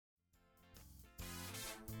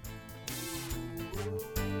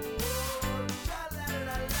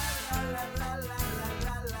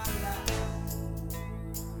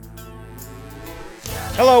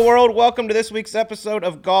Hello, world. Welcome to this week's episode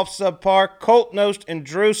of Golf Subpar. Colt Knost and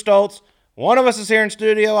Drew Stoltz. One of us is here in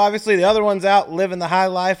studio. Obviously, the other one's out living the high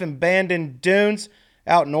life in Bandon Dunes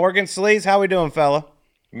out in Oregon. Sleaze, how we doing, fella?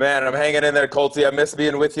 Man, I'm hanging in there, Colty. I miss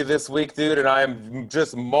being with you this week, dude, and I am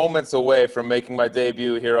just moments away from making my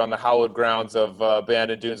debut here on the hallowed grounds of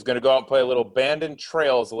Bandon Dunes. Going to go out and play a little Bandon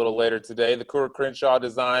Trails a little later today. The Coore Crenshaw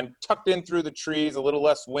design, tucked in through the trees, a little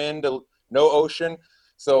less wind, no ocean.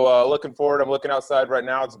 So looking forward. I'm looking outside right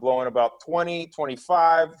now. It's blowing about 20,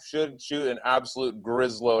 25. Should shoot an absolute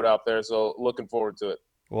grizzload out there, so looking forward to it.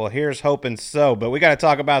 Well, here's hoping so, but we got to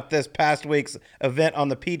talk about this past week's event on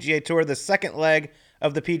the PGA Tour, the second leg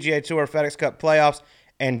of the PGA Tour FedEx Cup playoffs,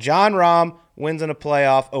 and Jon Rahm wins in a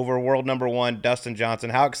playoff over world number one, Dustin Johnson.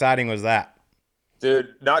 How exciting was that?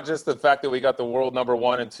 Dude, not just the fact that we got the world number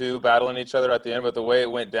 1 and 2 battling each other at the end, but the way it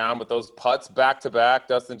went down with those putts back to back,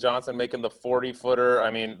 Dustin Johnson making the 40-footer. I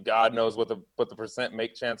mean, God knows what the percent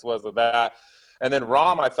make chance was of that. And then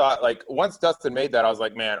Rahm, I thought, like, once Dustin made that, I was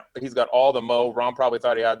like, man, he's got all the mo. Rahm probably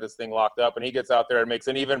thought he had this thing locked up, and he gets out there and makes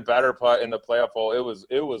an even better putt in the playoff hole. It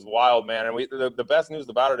was wild, man. And the best news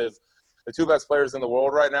about it is the two best players in the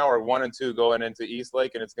world right now are 1 and 2 going into East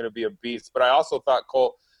Lake, and it's going to be a beast. But I also thought,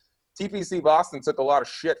 Colt, TPC Boston took a lot of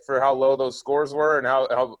shit for how low those scores were and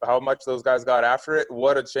how much those guys got after it.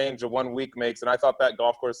 What a change a 1 week makes. And I thought that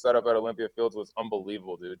golf course setup at Olympia Fields was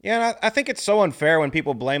unbelievable, dude. Yeah, and I think it's so unfair when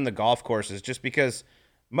people blame the golf courses just because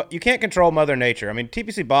you can't control Mother Nature. I mean,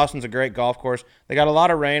 TPC Boston's a great golf course. They got a lot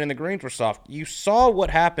of rain and the greens were soft. You saw what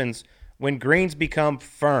happens when greens become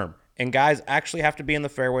firm and guys actually have to be in the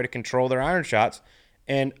fairway to control their iron shots.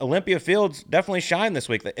 And Olympia Fields definitely shined this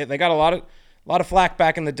week. They got a lot of flack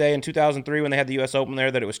back in the day in 2003 when they had the U.S. Open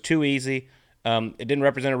there that it was too easy. It didn't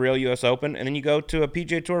represent a real U.S. Open. And then you go to a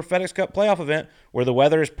PGA Tour FedEx Cup playoff event where the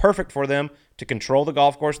weather is perfect for them to control the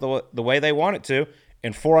golf course the way they want it to,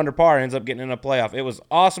 and 4 under par ends up getting in a playoff. It was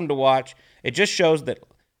awesome to watch. It just shows that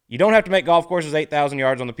you don't have to make golf courses 8,000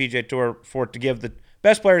 yards on the PGA Tour for it to give the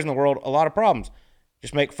best players in the world a lot of problems.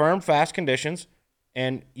 Just make firm, fast conditions,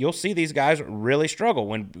 and you'll see these guys really struggle.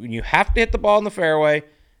 When you have to hit the ball in the fairway,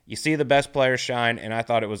 you see the best players shine, and I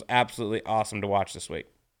thought it was absolutely awesome to watch this week.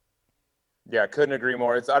 Yeah, couldn't agree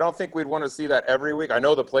more. I don't think we'd want to see that every week. I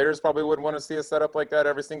know the players probably wouldn't want to see a setup like that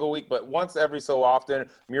every single week, but once every so often,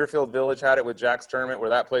 Muirfield Village had it with Jack's tournament where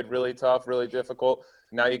that played really tough, really difficult.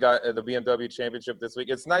 Now you got the BMW Championship this week.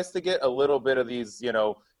 It's nice to get a little bit of these,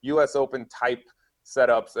 U.S. Open type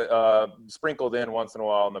setups sprinkled in once in a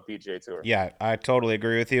while on the PGA Tour. Yeah, I totally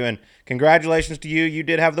agree with you, and congratulations to you. You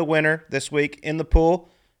did have the winner this week in the pool.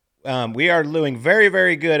 We are doing very,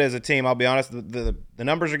 very good as a team. I'll be honest. The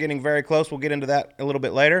numbers are getting very close. We'll get into that a little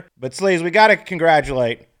bit later. But Sleaze, we got to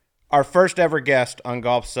congratulate our first ever guest on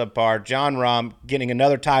Golf Subpar, Jon Rahm, getting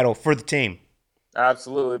another title for the team.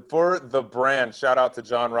 Absolutely. For the brand, shout out to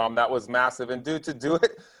Jon Rahm. That was massive. And dude, to do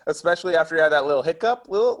it, especially after he had that little hiccup,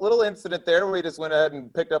 little incident there where he just went ahead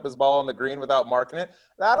and picked up his ball on the green without marking it,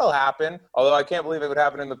 that'll happen. Although I can't believe it would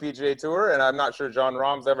happen in the PGA Tour, and I'm not sure Jon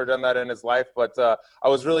Rahm's ever done that in his life. But I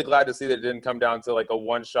was really glad to see that it didn't come down to like a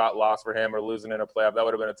one-shot loss for him or losing in a playoff. That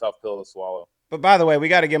would have been a tough pill to swallow. But by the way, we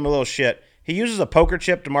got to give him a little shit. He uses a poker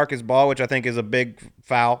chip to mark his ball, which I think is a big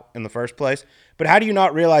foul in the first place. But how do you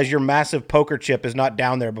not realize your massive poker chip is not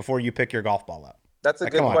down there before you pick your golf ball up? That's a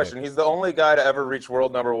good question. He's the only guy to ever reach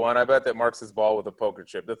world number 1. I bet that marks his ball with a poker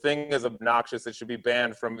chip. The thing is obnoxious. It should be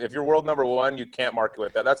banned from – if you're world number 1, you can't mark it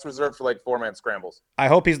with that. That's reserved for like 4-man scrambles. I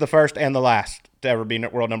hope he's the first and the last to ever be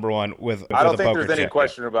world number 1 with a poker chip. I don't think there's any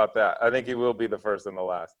question about that. I think he will be the first and the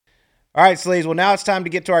last. All right, Sleaze. Well, now it's time to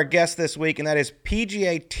get to our guest this week, and that is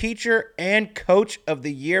PGA Teacher and Coach of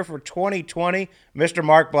the Year for 2020, Mr.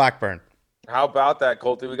 Mark Blackburn. How about that,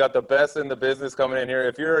 Colty? We got the best in the business coming in here.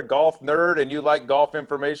 If you're a golf nerd and you like golf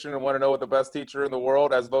information and want to know what the best teacher in the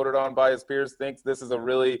world, as voted on by his peers, thinks, this is a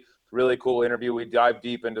really, really cool interview. We dive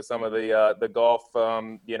deep into some of the golf,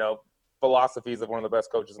 philosophies of one of the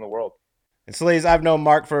best coaches in the world. And Sleaze, I've known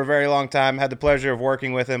Mark for a very long time, had the pleasure of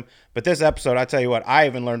working with him. But this episode, I tell you what, I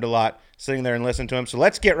even learned a lot sitting there and listening to him. So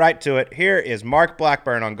let's get right to it. Here is Mark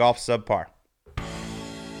Blackburn on Golf Subpar.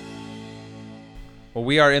 Well,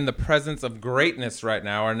 we are in the presence of greatness right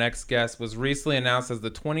now. Our next guest was recently announced as the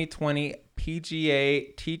 2020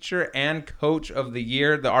 PGA Teacher and Coach of the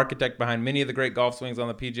Year, the architect behind many of the great golf swings on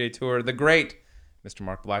the PGA Tour, the great Mr.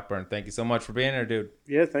 Mark Blackburn. Thank you so much for being here, dude.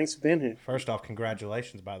 Yeah, thanks for being here. First off,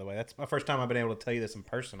 congratulations, by the way. That's my first time I've been able to tell you this in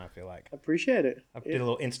person, I feel like. I appreciate it. I did a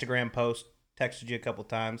little Instagram post, texted you a couple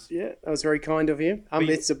times. Yeah, that was very kind of you.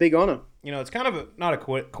 It's a big honor. It's kind of not a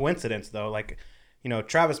coincidence, though. Like,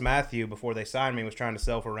 Travis Matthew, before they signed me, was trying to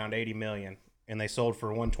sell for around $80 million, and they sold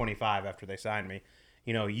for $125 after they signed me.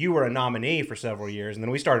 you were a nominee for several years, and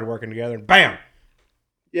then we started working together, and bam,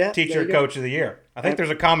 Yeah. teacher there you go. coach of the year. I think there's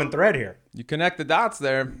a common thread here. You connect the dots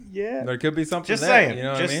there. Yeah. There could be something Just there. saying. You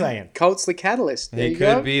know Just what I mean? saying. Colt's the catalyst. There He you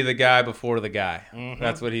could go. be the guy before the guy.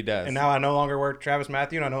 That's what he does. And now I no longer work Travis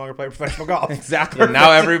Matthew, and I no longer play professional golf. exactly.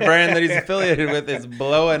 Now every brand that he's affiliated with is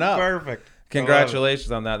blowing up. Perfect.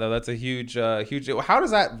 Congratulations on that, though. That's a huge. How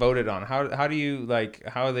does that voted on? How do you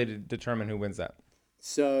how do they determine who wins that?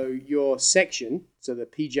 So your section, so the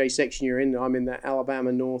PJ section you're in, I'm in the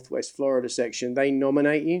Alabama, Northwest Florida section. They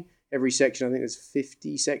nominate you. Every section, I think there's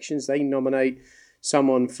 50 sections. They nominate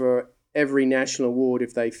someone for every national award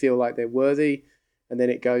if they feel like they're worthy. And then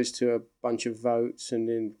it goes to a bunch of votes and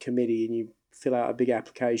then committee, and you fill out a big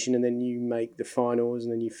application, and then you make the finals,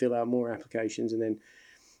 and then you fill out more applications, and then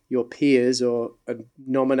your peers or a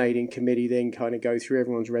nominating committee then kind of go through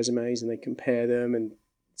everyone's resumes and they compare them and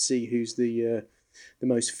see who's the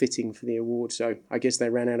most fitting for the award. So I guess they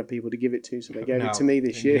ran out of people to give it to, so they gave it to me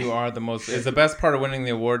this year. You are the most. It's the best part of winning the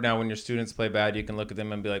award. Now, when your students play bad, you can look at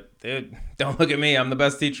them and be like, "Dude, don't look at me. I'm the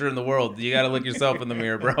best teacher in the world. You got to look yourself in the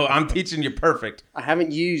mirror, bro. I'm teaching you perfect." I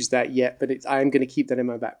haven't used that yet, but I am going to keep that in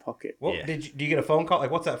my back pocket. Well, Yeah. do you get a phone call?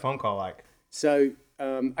 Like, what's that phone call like? So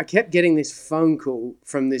I kept getting this phone call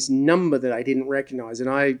from this number that I didn't recognize, and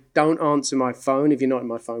I don't answer my phone if you're not in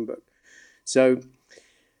my phone book. So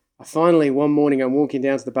I finally, one morning, I'm walking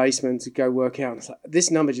down to the basement to go work out, and it's like, this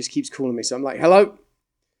number just keeps calling me. So I'm like, "Hello,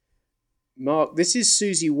 Mark, this is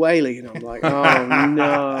Susie Whaley," and I'm like, "Oh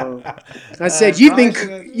no!" I said, "You've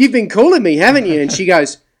been calling me, haven't you?" And she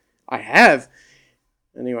goes, "I have."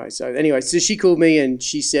 Anyway, so she called me and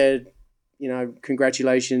she said,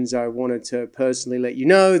 "Congratulations. I wanted to personally let you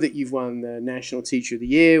know that you've won the National Teacher of the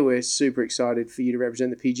Year. We're super excited for you to represent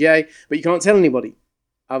the PGA, but you can't tell anybody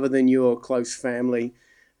other than your close family."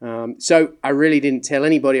 So I really didn't tell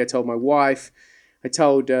anybody. I told my wife. I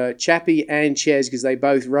told Chappie and Ches because they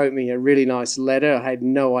both wrote me a really nice letter. I had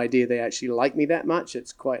no idea they actually liked me that much.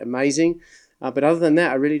 It's quite amazing. But other than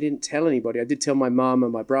that, I really didn't tell anybody. I did tell my mum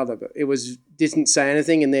and my brother, but didn't say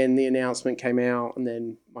anything. And then the announcement came out, and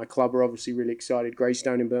then my club were obviously really excited,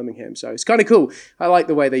 Greystone in Birmingham. So it's kind of cool. I like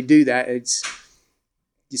the way they do that. It's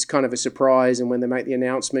just kind of a surprise. And when they make the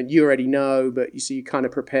announcement, you already know, but you're kind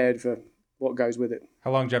of prepared for what goes with it.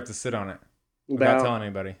 How long do you have to sit on it without About telling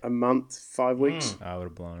anybody? a month, 5 weeks. I would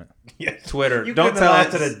have blown it. Yes. Twitter. You Don't couldn't tell have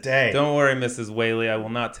us. lasted a day. Don't worry, Mrs. Whaley. I will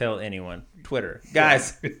not tell anyone. Twitter.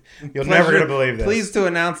 Guys. You're never going to believe this. Pleased to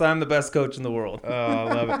announce I'm the best coach in the world. Oh, I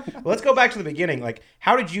love it. Well, let's go back to the beginning. Like,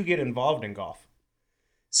 how did you get involved in golf?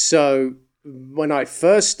 So when I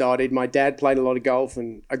first started, my dad played a lot of golf,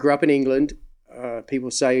 and I grew up in England. People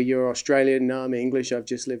say you're Australian. No, I'm English. I've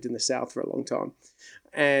just lived in the South for a long time.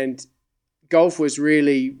 And golf was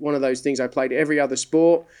really one of those things. I played every other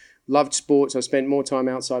sport, loved sports. I spent more time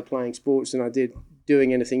outside playing sports than I did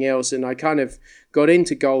doing anything else. And I kind of got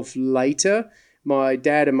into golf later. My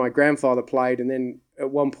dad and my grandfather played. And then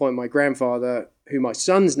at one point, my grandfather, who my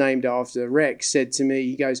son's named after, Rex, said to me,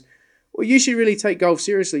 he goes, "Well, you should really take golf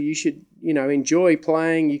seriously. You should, enjoy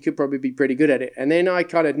playing. You could probably be pretty good at it." And then I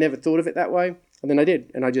kind of never thought of it that way. And then I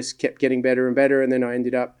did. And I just kept getting better and better. And then I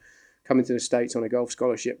ended up coming to the States on a golf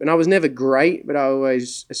scholarship. And I was never great, but I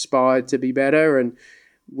always aspired to be better and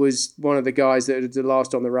was one of the guys that the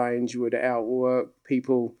last on the range would outwork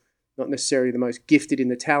people, not necessarily the most gifted in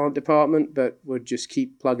the talent department, but would just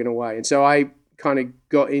keep plugging away. And so I kind of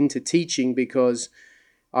got into teaching because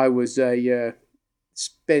I was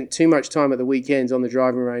spent too much time at the weekends on the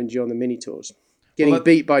driving range on the mini tours, getting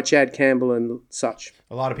beat by Chad Campbell and such.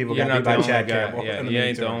 A lot of people You're got beat not by the Chad only guy. Campbell. Yeah, in you mini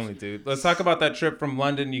ain't the tours. only dude. Let's talk about that trip from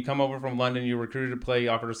London. You come over from London. You recruited to play. You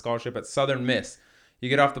offered a scholarship at Southern Miss. You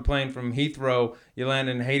get off the plane from Heathrow. You land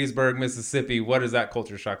in Hattiesburg, Mississippi. What is that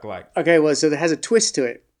culture shock like? Okay, well, so there has a twist to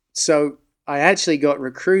it. So I actually got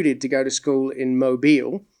recruited to go to school in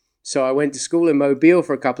Mobile. So I went to school in Mobile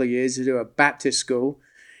for a couple of years to do a Baptist school.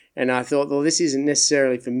 And I thought, well, this isn't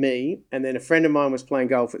necessarily for me. And then a friend of mine was playing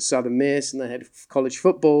golf at Southern Miss, and they had college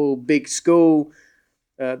football, big school.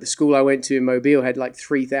 The school I went to in Mobile had like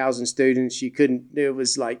 3,000 students. It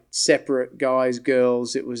was like separate guys,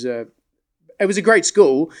 girls. It was a great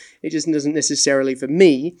school. It just wasn't necessarily for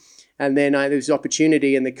me. And then there was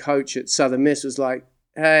opportunity, and the coach at Southern Miss was like,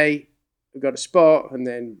 "Hey, we've got a spot." And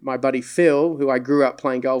then my buddy Phil, who I grew up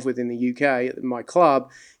playing golf with in the UK at my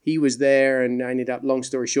club, he was there, and I ended up, long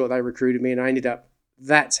story short, they recruited me, and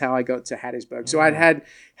that's how I got to Hattiesburg. So I'd had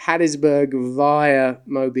Hattiesburg via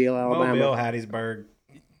Mobile, Alabama. Mobile, Hattiesburg.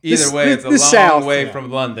 Either way, it's a the long South. way from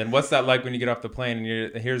London. What's that like when you get off the plane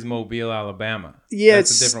and here's Mobile, Alabama? Yeah, That's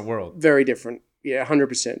it's a different world. Very different. Yeah,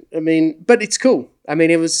 100%. I mean, but it's cool. I mean,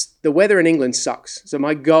 the weather in England sucks. So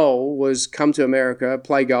my goal was come to America,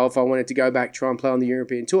 play golf. I wanted to go back, try and play on the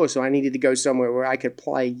European Tour. So I needed to go somewhere where I could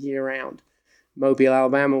play year round. Mobile,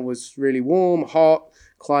 Alabama was really warm, hot.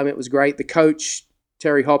 Climate was great. The coach,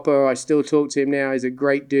 Terry Hopper, I still talk to him now. He's a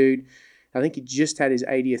great dude. I think he just had his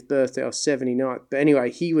 80th birthday or 79th. But anyway,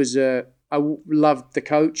 he was I loved the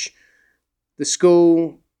coach. The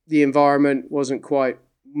school, the environment wasn't quite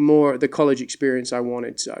more the college experience I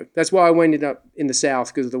wanted. So that's why I ended up in the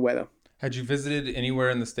South because of the weather. Had you visited anywhere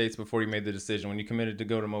in the States before you made the decision? When you committed to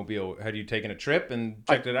go to Mobile, had you taken a trip and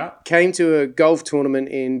checked it out? Came to a golf tournament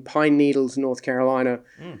in Pine Needles, North Carolina.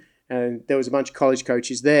 And there was a bunch of college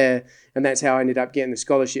coaches there, and that's how I ended up getting the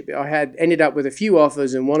scholarship. I had ended up with a few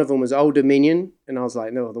offers, and one of them was Old Dominion, and I was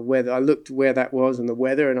like, no, the weather. I looked where that was and the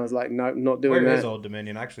weather, and I was like, no, not doing that. Where is Old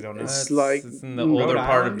Dominion? I actually don't know. It's It's in the older Rhode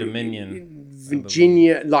part of Island? Dominion.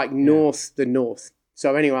 Virginia, like north, the north.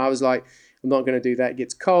 So anyway, I was like, I'm not going to do that. It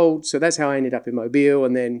gets cold. So that's how I ended up in Mobile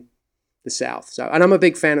and then the South. So, and I'm a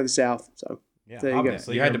big fan of the South. So Yeah, there you go.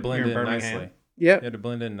 obviously. You had to You're blend in Birmingham. nicely. Yeah. You had to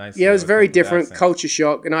blend in nicely. Yeah, it was with very the different accent. culture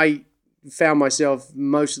shock. And I found myself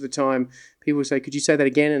most of the time, people would say, could you say that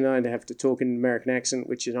again? And I'd have to talk in an American accent,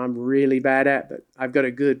 which I'm really bad at, but I've got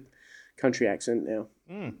a good country accent now.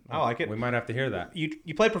 I like it. We might have to hear that.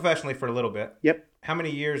 You played professionally for a little bit. Yep. How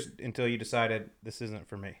many years until you decided this isn't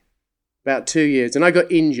for me? About 2 years. And I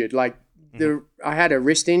got injured. Like I had a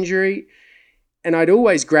wrist injury, and I'd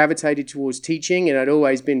always gravitated towards teaching, and I'd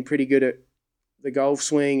always been pretty good at the golf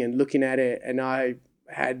swing and looking at it. And I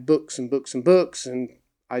had books and books and books, and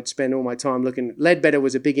I'd spend all my time looking. Ledbetter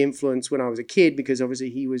was a big influence when I was a kid because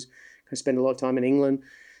obviously I spent a lot of time in England.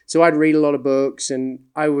 So I'd read a lot of books, and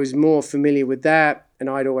I was more familiar with that. And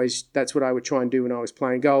that's what I would try and do when I was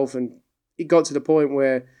playing golf. And it got to the point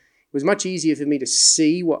where it was much easier for me to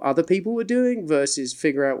see what other people were doing versus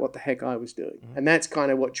figure out what the heck I was doing. And that's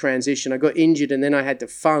kind of what transitioned. I got injured, and then I had to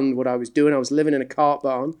fund what I was doing. I was living in a cart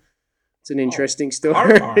barn. It's an interesting story.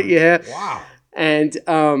 Cart barn. Yeah. Wow. And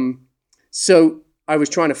so I was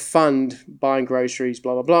trying to fund buying groceries,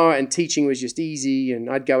 blah, blah, blah. And teaching was just easy. And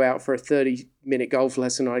I'd go out for a 30-minute golf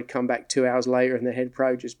lesson. I'd come back 2 hours later, and the head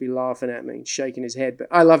pro just be laughing at me and shaking his head. But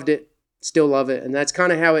I loved it. Still love it. And that's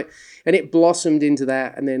kind of how it blossomed into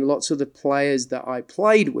that. And then lots of the players that I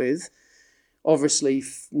played with obviously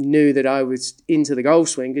knew that I was into the golf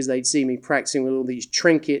swing because they'd see me practicing with all these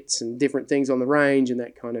trinkets and different things on the range, and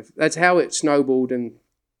that's how it snowballed. And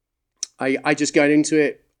I just got into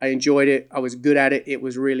it. I enjoyed it. I was good at it. It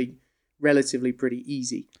was really relatively pretty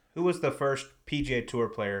easy. Who was the first PGA Tour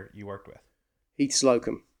player you worked with? Heath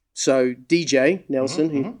Slocum. So DJ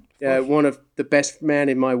Nelson, one of the best man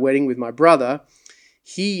in my wedding with my brother,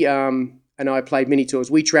 he and I played mini tours.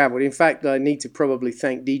 We traveled. In fact, I need to probably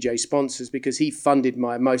thank DJ sponsors because he funded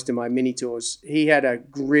most of my mini tours. He had a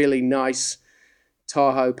really nice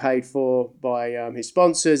Tahoe paid for by his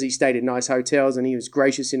sponsors. He stayed at nice hotels, and he was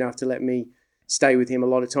gracious enough to let me stay with him a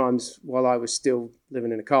lot of times while I was still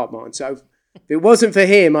living in a cart barn. So if it wasn't for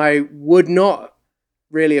him, I would not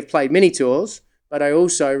really have played mini tours. But I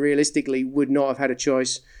also realistically would not have had a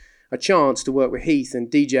chance to work with Heath.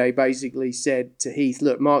 And DJ basically said to Heath,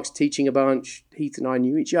 look, Mark's teaching a bunch. Heath and I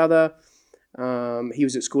knew each other. He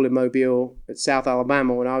was at school in Mobile at South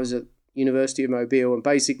Alabama when I was at University of Mobile. And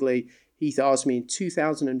basically Heath asked me in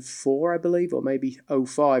 2004, I believe, or maybe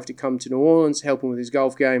 2005 to come to New Orleans, help him with his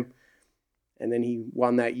golf game. And then he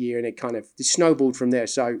won that year, and it kind of snowballed from there.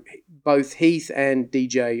 So both Heath and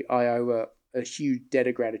DJ I owe a huge debt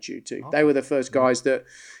of gratitude to. They were the first guys that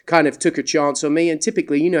kind of took a chance on me. And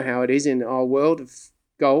typically, you know how it is in our world of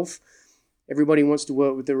golf. Everybody wants to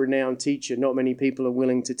work with a renowned teacher. Not many people are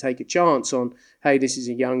willing to take a chance on, hey, this is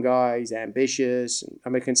a young guy, he's ambitious.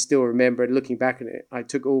 And I can still remember, looking back at it, I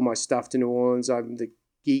took all my stuff to New Orleans. I'm the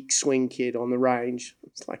geek swing kid on the range.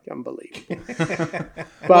 It's like unbelievable.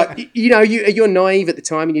 But, you know, you're naive at the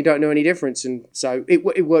time and you don't know any difference. And so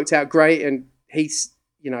it worked out great. And Heath's,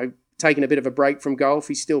 you know, taking a bit of a break from golf.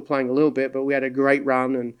 He's still playing a little bit, but we had a great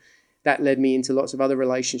run, and that led me into lots of other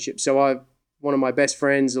relationships. So one of my best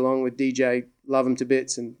friends, along with DJ, love him to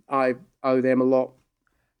bits, and I owe them a lot.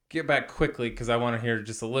 Get back quickly because I want to hear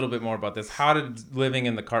just a little bit more about this. How did living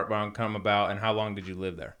in the cart barn come about, and how long did you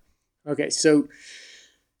live there? Okay, so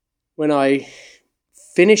when I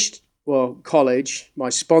finished college, my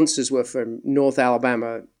sponsors were from North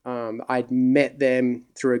Alabama. I'd met them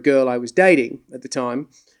through a girl I was dating at the time.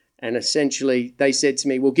 And essentially, they said to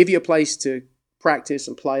me, we'll give you a place to practice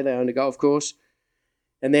and play there on the golf course.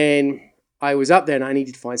 And then I was up there and I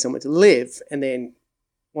needed to find somewhere to live. And then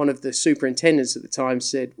one of the superintendents at the time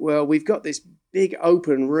said, well, we've got this big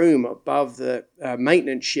open room above the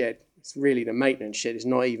maintenance shed. It's really the maintenance shed. It's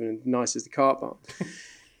not even as nice as the car barn.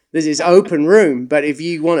 There's this open room, but if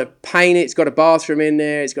you want to paint it, it's got a bathroom in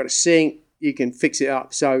there, it's got a sink, you can fix it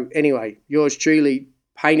up. So anyway, yours truly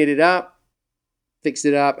painted it up, fixed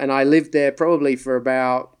it up, and I lived there probably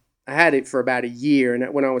I had it for about a year,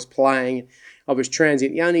 and when I was playing, I was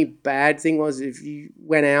transient. The only bad thing was if you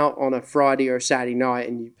went out on a Friday or a Saturday night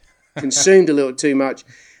and you consumed a little too much,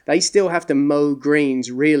 they still have to mow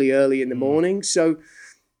greens really early in the morning, so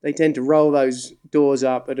they tend to roll those doors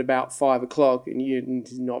up at about 5 o'clock, and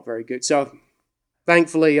it's not very good. So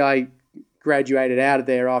thankfully, I graduated out of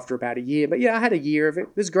there after about a year. But yeah, I had a year of it.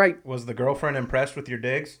 It was great. Was the girlfriend impressed with your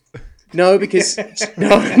digs? No, because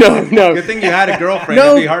no. Good thing you had a girlfriend.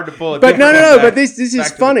 No, It'd be hard to pull it. But no. But this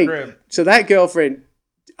is funny. So that girlfriend,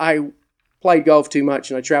 I played golf too much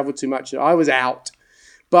and I traveled too much. I was out.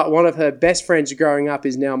 But one of her best friends growing up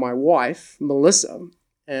is now my wife, Melissa,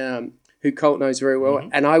 who Colt knows very well. Mm-hmm.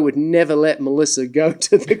 And I would never let Melissa go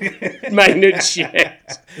to the maintenance shed.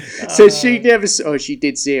 So she never saw. She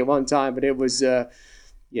did see it one time, but it was.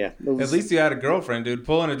 Yeah. At least you had a girlfriend, dude.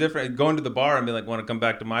 Going to the bar and be like, want to come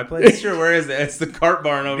back to my place? Sure, where is it? It's the cart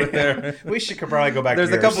barn over there. We should probably go back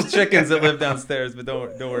There's to a couple chickens that live downstairs, but don't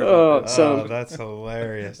worry about that. Oh, that's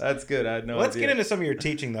hilarious. That's good. I had no Let's idea. get into some of your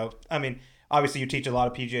teaching, though. I mean, obviously you teach a lot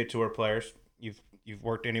of PGA Tour players. You've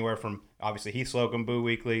worked anywhere from, obviously, Heath Slocum, Boo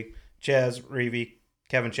Weekley, Ches Reavie,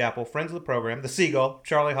 Kevin Chappell, friends of the program, the Seagull,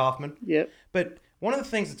 Charlie Hoffman. Yep. But one of the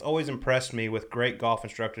things that's always impressed me with great golf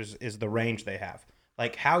instructors is the range they have.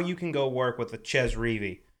 Like how you can go work with a Ches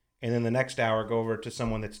Reavie and then the next hour go over to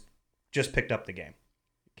someone that's just picked up the game.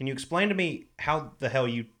 Can you explain to me how the hell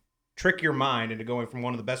you trick your mind into going from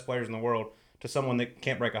one of the best players in the world to someone that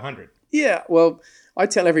can't break 100? Yeah, well, I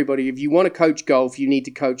tell everybody, if you want to coach golf, you need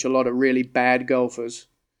to coach a lot of really bad golfers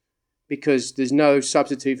because there's no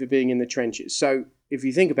substitute for being in the trenches. So if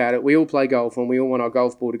you think about it, we all play golf and we all want our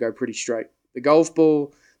golf ball to go pretty straight. The golf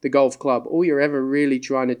ball, the golf club, all you're ever really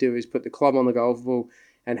trying to do is put the club on the golf ball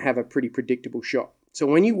and have a pretty predictable shot. So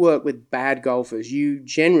when you work with bad golfers, you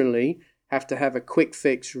generally have to have a quick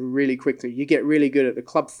fix really quickly. You get really good at the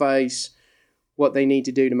club face, what they need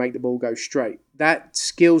to do to make the ball go straight. That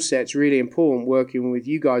skill set's really important working with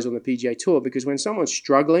you guys on the PGA Tour because when someone's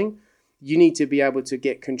struggling, you need to be able to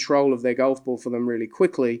get control of their golf ball for them really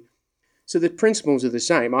quickly. So the principles are the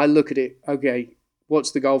same. I look at it, okay,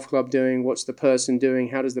 what's the golf club doing? What's the person doing?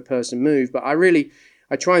 How does the person move? But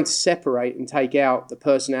I try and separate and take out the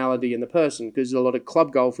personality in the person because a lot of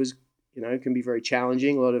club golfers, can be very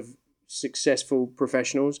challenging. A lot of successful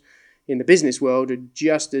professionals in the business world are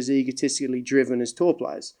just as egotistically driven as tour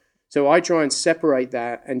players. So I try and separate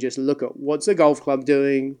that and just look at what's the golf club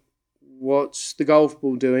doing? What's the golf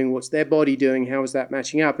ball doing? What's their body doing? How is that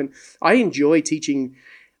matching up? And I enjoy teaching.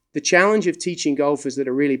 The challenge of teaching golfers that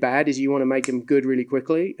are really bad is you want to make them good really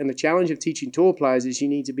quickly. And the challenge of teaching tour players is you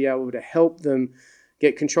need to be able to help them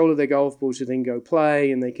get control of their golf ball so they can go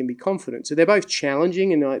play and they can be confident. So they're both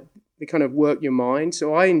challenging and they kind of work your mind.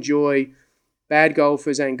 So I enjoy bad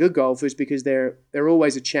golfers and good golfers because they're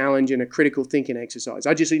always a challenge and a critical thinking exercise.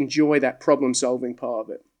 I just enjoy that problem-solving part of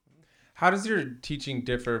it. How does your teaching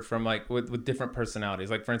differ from with different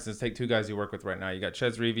personalities? Like for instance, take two guys you work with right now. You got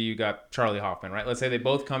Ches Reavie, you got Charlie Hoffman, right? Let's say they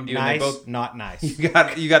both come to you nice, and they both not nice. You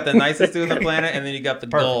got the nicest dude on the planet, and then you got the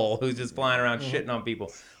gull who's just flying around shitting on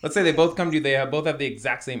people. Let's say they both come to you. They both have the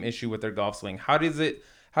exact same issue with their golf swing. How does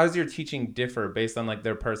your teaching differ based on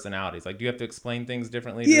their personalities? Like, do you have to explain things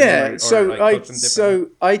differently? Yeah. Coach them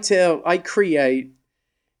differently? I create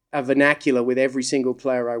a vernacular with every single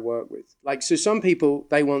player I work with. So some people,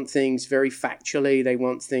 they want things very factually. They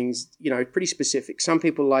want things, pretty specific. Some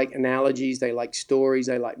people like analogies. They like stories.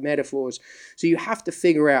 They like metaphors. So you have to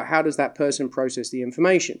figure out how does that person process the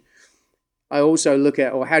information. I also look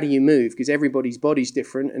at, how do you move? Because everybody's body's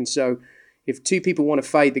different. And so if two people want to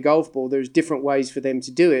fade the golf ball, there's different ways for them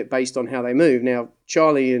to do it based on how they move. Now,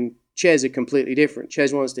 Charlie and Ches are completely different.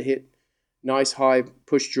 Ches wants to hit nice high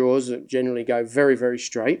push draws that generally go very, very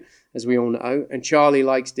straight, as we all know. And Charlie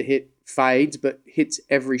likes to hit fades, but hits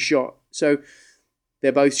every shot. So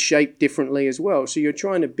they're both shaped differently as well. So you're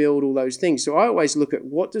trying to build all those things. So I always look at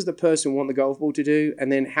what does the person want the golf ball to do,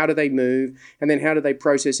 and then how do they move, and then how do they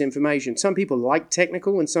process information. Some people like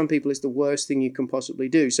technical, and some people it's the worst thing you can possibly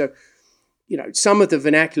do. So, some of the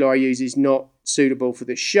vernacular I use is not suitable for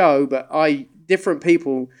this show, but different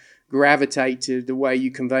people gravitate to the way you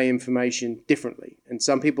convey information differently. And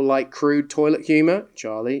some people like crude toilet humor,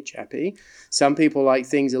 Charlie, Chappie. Some people like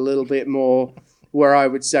things a little bit more where I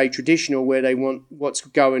would say traditional, where they want what's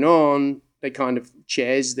going on. They kind of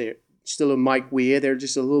Ches, still a Mike Weir. They're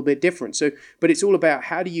just a little bit different. So, but it's all about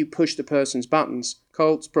how do you push the person's buttons.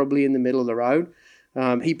 Colt's probably in the middle of the road.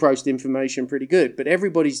 He processed information pretty good, but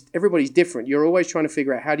everybody's different. You're always trying to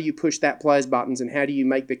figure out how do you push that player's buttons and how do you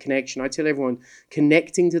make the connection. I tell everyone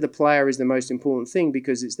connecting to the player is the most important thing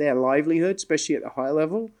because it's their livelihood, especially at the high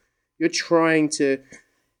level. You're trying to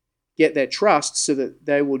get their trust so that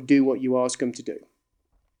they will do what you ask them to do.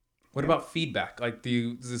 What about feedback? Like,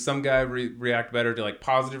 does some guy react better to like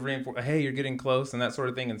positive reinforcement? Hey, you're getting close and that sort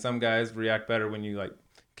of thing. And some guys react better when you like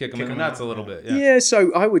kick them in the nuts a little bit. Yeah.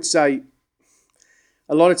 So I would say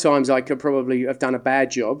a lot of times I could probably have done a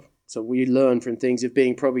bad job. So we learn from things of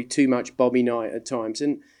being probably too much Bobby Knight at times.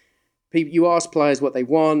 And people, you ask players what they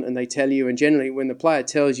want and they tell you. And generally when the player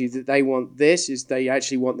tells you that they want this, is they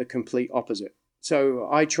actually want the complete opposite. So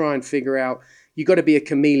I try and figure out, you got to be a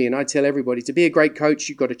chameleon. I tell everybody, to be a great coach,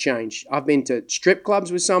 you've got to change. I've been to strip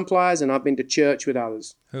clubs with some players, and I've been to church with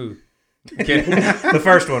others. Who? Okay. The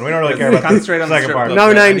first one. We don't really care about the Concentrate on the second strip part. club. No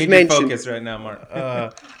I names need mentioned. Your focus right now, Mark.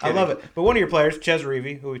 I love it. But one of your players, Ches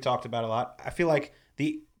Reavie, who we talked about a lot, I feel like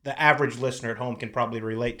the average listener at home can probably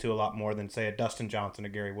relate to a lot more than, say, a Dustin Johnson or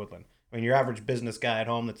Gary Woodland. I mean, your average business guy at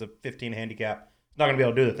home that's a 15 handicap is not going to be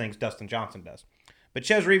able to do the things Dustin Johnson does. But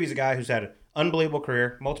Ches Reavie's a guy who's had an unbelievable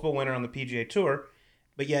career, multiple winner on the PGA Tour,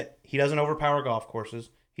 but yet he doesn't overpower golf courses.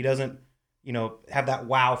 He doesn't, have that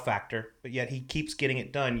wow factor, but yet he keeps getting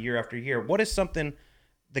it done year after year. What is something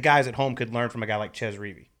the guys at home could learn from a guy like Ches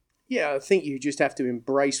Reavie? Yeah, I think you just have to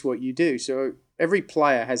embrace what you do. So every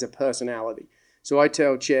player has a personality. So I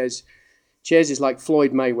tell Ches is like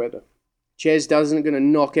Floyd Mayweather. Ches doesn't going to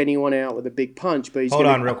knock anyone out with a big punch, but he's Hold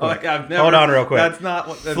on real quick. Hold on real quick. That's not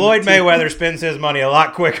what Floyd Mayweather spends his money a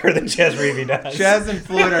lot quicker than Ches Reavie does. Ches and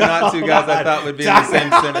Floyd are not two guys I thought would be in the same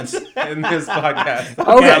sentence in this podcast.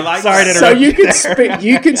 Okay, sorry to interrupt. So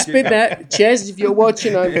you can spit that. Ches, if you're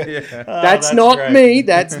watching, that's not great. me,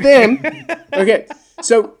 that's them. Okay,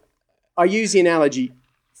 so I use the analogy.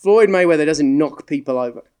 Floyd Mayweather doesn't knock people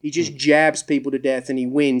over. He just jabs people to death and he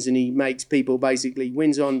wins and he makes people basically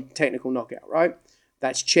wins on technical knockout, right?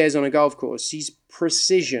 That's Ches on a golf course. He's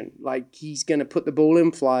precision. Like he's going to put the ball in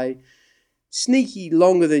play, sneaky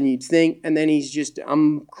longer than you'd think, and then he's just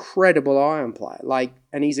incredible iron player. Like,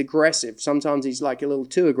 and he's aggressive. Sometimes he's like a little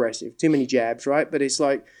too aggressive, too many jabs, right? But it's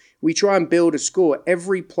like we try and build a score.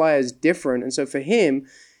 Every player's different. And so for him,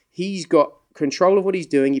 he's got control of what he's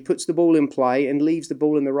doing. He puts the ball in play and leaves the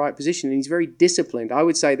ball in the right position. And he's very disciplined. I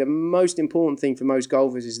would say the most important thing for most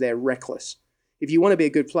golfers is they're reckless. If you want to be a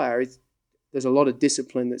good player, there's a lot of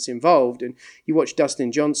discipline that's involved. And you watch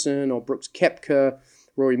Dustin Johnson or Brooks Koepka,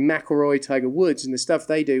 Rory McIlroy, Tiger Woods, and the stuff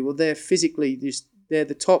they do, well, they're physically they're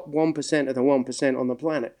the top 1% of the 1% on the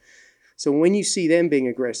planet. So when you see them being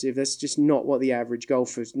aggressive, that's just not what the average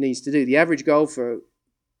golfer needs to do. The average golfer,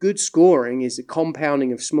 good scoring is the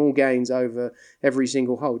compounding of small gains over every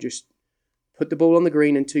single hole. Just put the ball on the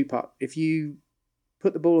green and two-putt. If you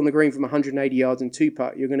put the ball on the green from 180 yards and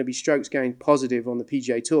two-putt, you're going to be strokes gained positive on the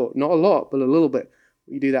PGA Tour. Not a lot, but a little bit.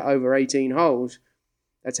 You do that over 18 holes,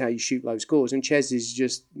 that's how you shoot low scores. And Ches is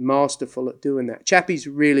just masterful at doing that. Chappie's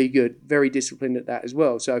really good, very disciplined at that as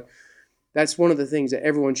well. So that's one of the things that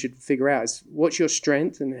everyone should figure out is what's your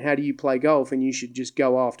strength and how do you play golf, and you should just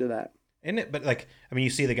go after that. Isn't it? But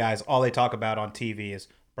you see the guys, all they talk about on TV is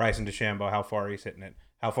Bryson DeChambeau, how far he's hitting it,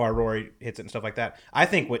 how far Rory hits it and stuff like that. I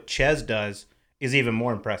think what Ches does is even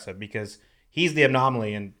more impressive because he's the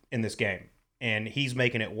anomaly in this game. And he's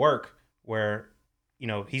making it work where,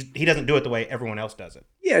 he doesn't do it the way everyone else does it.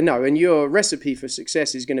 Yeah, no, and your recipe for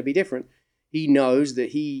success is going to be different. He knows that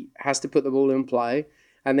he has to put the ball in play,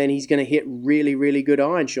 and then he's going to hit really, really good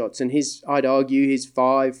iron shots. And I'd argue his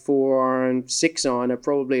 5, 4 iron, 6 iron are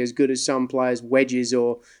probably as good as some players' wedges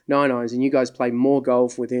or 9 irons. And you guys play more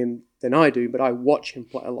golf with him than I do, but I watch him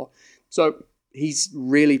play a lot. So he's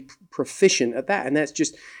really proficient at that. And that's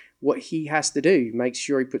just what he has to do. Make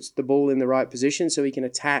sure he puts the ball in the right position so he can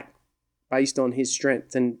attack based on his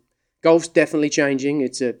strength. And golf's definitely changing.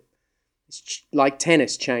 It's like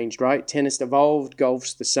tennis changed, right? Tennis evolved.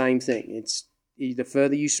 Golf's the same thing. It's the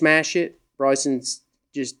further you smash it, Bryson's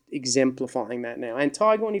just exemplifying that now. And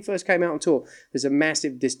Tiger, when he first came out on tour, there's a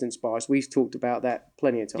massive distance bias. We've talked about that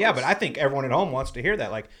plenty of times. Yeah, but I think everyone at home wants to hear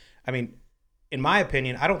that. In my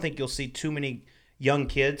opinion, I don't think you'll see too many young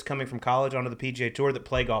kids coming from college onto the PGA Tour that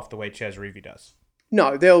play golf the way Ches Reavie does.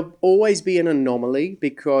 No, there'll always be an anomaly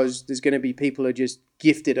because there's going to be people who are just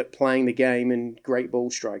gifted at playing the game and great ball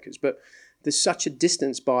strikers. But there's such a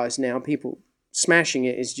distance bias now. People smashing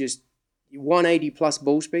it is just 180 plus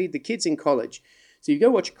ball speed. The kids in college. So you go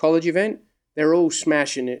watch a college event, they're all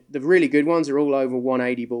smashing it. The really good ones are all over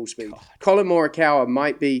 180 ball speed. Colin Morikawa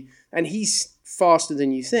might be, and he's faster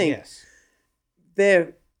than you think. Yes.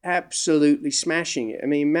 They're absolutely smashing it. I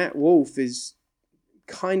mean, Matt Wolff is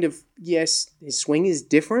kind of, yes, his swing is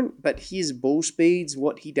different, but his ball speeds,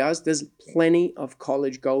 what he does, there's plenty of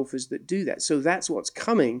college golfers that do that. So that's what's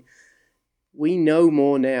coming. We know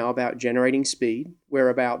more now about generating speed.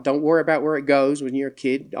 Don't worry about where it goes when you're a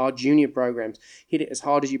kid. Our junior programs, hit it as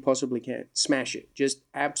hard as you possibly can. Smash it. Just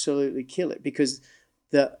absolutely kill it, because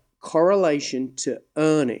the correlation to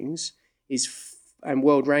earnings and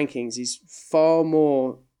world rankings is far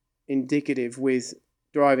more indicative with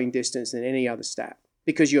driving distance than any other stat,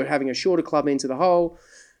 because you're having a shorter club into the hole.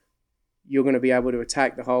 You're going to be able to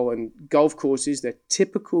attack the hole. And golf courses, the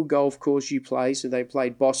typical golf course you play, so they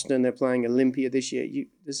played Boston, they're playing Olympia this year,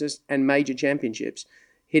 and major championships,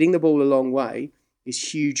 hitting the ball a long way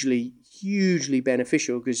is hugely, hugely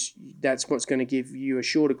beneficial, because that's what's going to give you a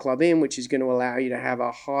shorter club in, which is going to allow you to have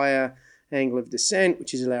a higher angle of descent,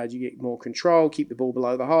 which has allowed you to get more control, keep the ball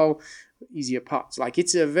below the hole, easier putts. Like,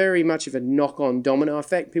 it's a very much of a knock-on domino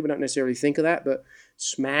effect. People don't necessarily think of that, but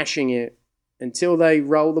smashing it until they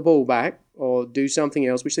roll the ball back or do something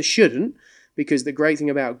else, which they shouldn't, because the great thing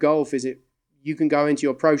about golf is you can go into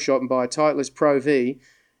your pro shop and buy a Titleist Pro V,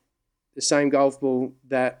 the same golf ball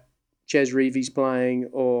that Ches Reeves playing,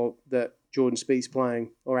 or that Jordan Spieth's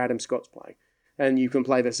playing, or Adam Scott's playing, and you can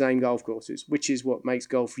play the same golf courses, which is what makes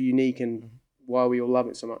golf unique and why we all love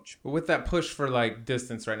it so much. But with that push for like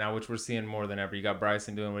distance right now, which we're seeing more than ever, you got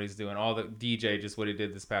Bryson doing what he's doing, all the DJ just what he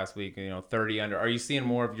did this past week, 30 under. Are you seeing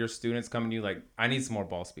more of your students coming to you like, I need some more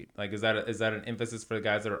ball speed? Like, is that an emphasis for the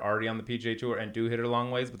guys that are already on the PGA Tour and do hit it a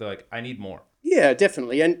long ways, but they're like, I need more? Yeah,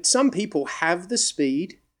 definitely. And some people have the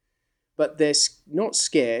speed, but they're not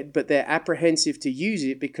scared, but they're apprehensive to use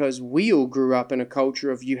it, because we all grew up in a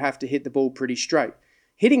culture of you have to hit the ball pretty straight.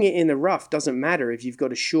 Hitting it in the rough doesn't matter if you've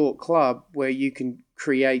got a short club where you can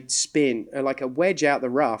create spin. Like a wedge out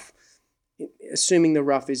the rough, assuming the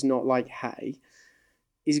rough is not like hay,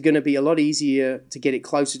 is going to be a lot easier to get it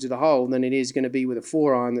closer to the hole than it is going to be with a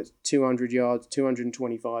 4-iron that's 200 yards,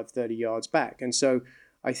 225, 30 yards back. And so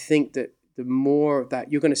I think that the more of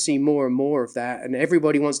that, you're going to see more and more of that, and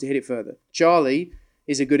everybody wants to hit it further. Charlie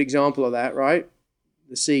is a good example of that, right?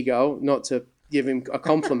 The seagull, not to give him a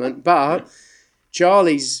compliment, but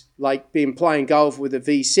Charlie's like been playing golf with a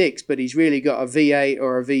V6, but he's really got a V8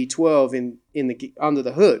 or a V12 in the under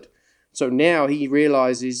the hood. So now he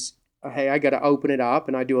realizes, hey, I got to open it up,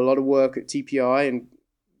 and I do a lot of work at TPI, and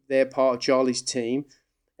they're part of Charlie's team.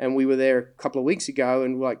 And we were there a couple of weeks ago,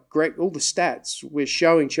 and like, great, all the stats we're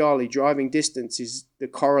showing Charlie driving distance is the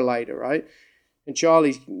correlator, right? And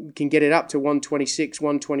Charlie can get it up to 126,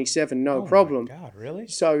 127, no problem. Oh my God, really?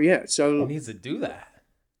 So yeah, He needs to do that.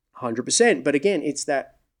 100%. But again, it's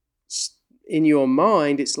that in your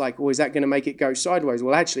mind, it's like, well, is that going to make it go sideways?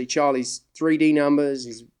 Well, actually, Charlie's 3D numbers,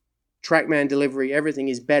 his TrackMan delivery, everything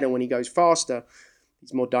is better when he goes faster.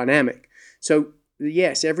 He's more dynamic. So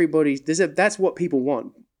yes, that's what people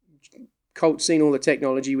want. Colt's seen all the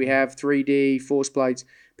technology we have, 3D, force plates.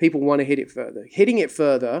 People want to hit it further. Hitting it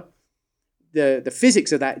further, the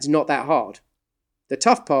physics of that is not that hard. The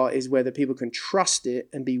tough part is whether people can trust it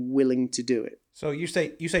and be willing to do it. So you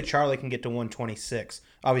say Charlie can get to 126.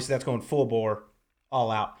 Obviously, that's going full bore, all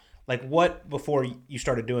out. Like, what, before you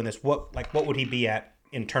started doing this, what would he be at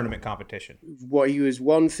in tournament competition? Well, he was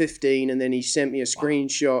 115, and then he sent me a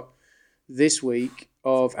screenshot this week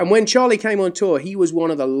of, and when Charlie came on tour, he was one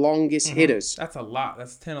of the longest hitters. That's a lot.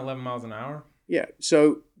 That's 10, 11 miles an hour. Yeah.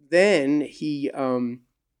 So then he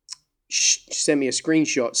sent me a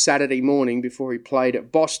screenshot Saturday morning before he played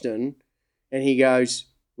at Boston, and he goes,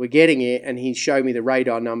 we're getting it, and he showed me the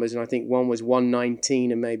radar numbers, and I think one was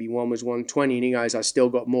 119 and maybe one was 120, and he goes, I still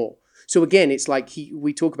got more. So again, it's like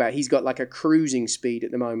we talk about, he's got like a cruising speed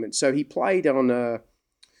at the moment. So he played on a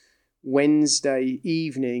Wednesday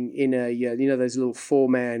evening in a, those little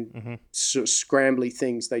 4-man sort of scrambly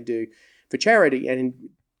things they do for charity, and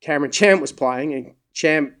Cameron Champ was playing, and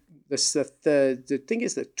Champ, I think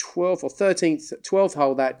it's the 12th or 12th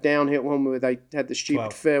hole, that downhill one where they had the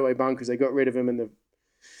stupid fairway bunkers, they got rid of him,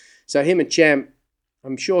 so him and Champ,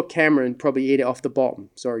 I'm sure Cameron probably hit it off the bottom.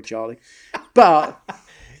 Sorry, Charlie. But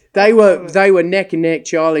they were neck and neck.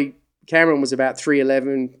 Cameron was about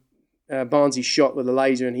 311. Barnesy shot with a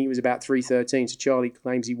laser, and he was about 313. So Charlie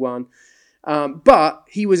claims he won. But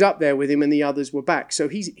he was up there with him, and the others were back. So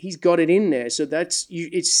he's got it in there. So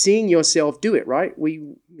it's seeing yourself do it, right?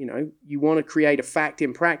 You want to create a fact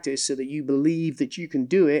in practice so that you believe that you can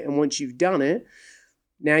do it, and once you've done it,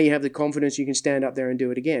 Now you have the confidence you can stand up there and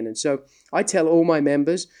do it again. And so I tell all my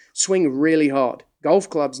members, swing really hard. Golf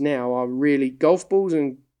clubs now are really, golf balls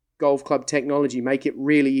and golf club technology make it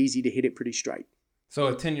really easy to hit it pretty straight. So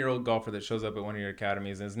a 10-year-old golfer that shows up at one of your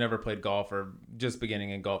academies and has never played golf or just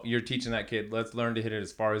beginning in golf, you're teaching that kid, let's learn to hit it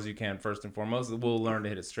as far as you can first and foremost. We'll learn to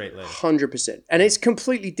hit it straight later. 100%. And it's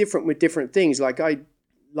completely different with different things. Like I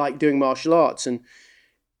like doing martial arts, and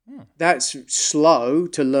that's slow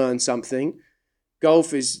to learn something.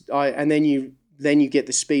 Golf is, and then you get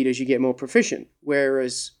the speed as you get more proficient.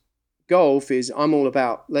 Whereas golf is, I'm all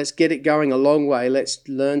about, let's get it going a long way. Let's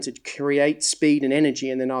learn to create speed and energy,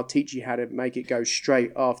 and then I'll teach you how to make it go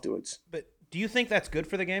straight afterwards. But do you think that's good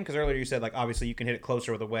for the game? Because earlier you said, like, obviously you can hit it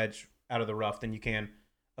closer with a wedge out of the rough than you can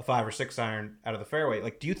a 5 or 6 iron out of the fairway.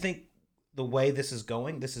 Like, do you think the way this is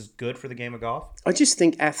going, this is good for the game of golf? I just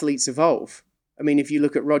think athletes evolve. I mean, if you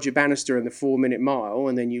look at Roger Bannister and the 4-minute mile,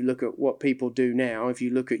 and then you look at what people do now, if you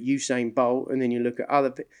look at Usain Bolt, and then you look at other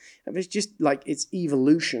people, it's just like it's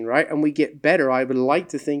evolution, right? And we get better. I would like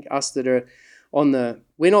to think us that are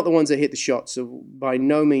we're not the ones that hit the shots, so by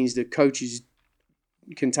no means the coaches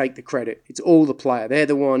can take the credit. It's all the player. They're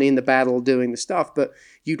the one in the battle doing the stuff, but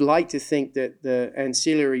you'd like to think that the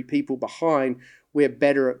ancillary people behind, we're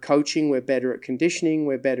better at coaching, we're better at conditioning,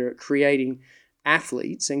 we're better at creating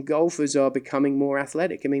athletes, and golfers are becoming more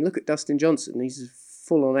athletic. I mean, look at Dustin Johnson. He's a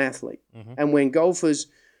full-on athlete. Mm-hmm. And when golfers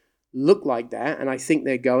look like that, and I think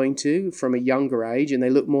they're going to from a younger age, and they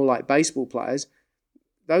look more like baseball players,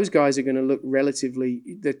 those guys are going to look relatively,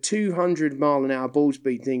 the 200-mile-an-hour ball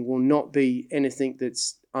speed thing will not be anything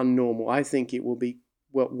that's unnormal. I think it will be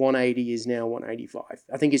what 180 is now 185.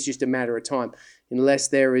 I think it's just a matter of time, unless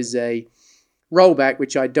there is a rollback,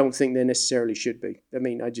 which I don't think there necessarily should be. I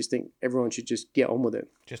mean, I just think everyone should just get on with it.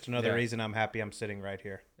 Just another reason I'm happy I'm sitting right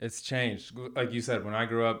here. It's changed. Like you said, when I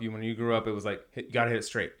grew up, when you grew up, it was like, you got to hit it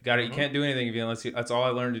straight. You can't do anything unless you, that's all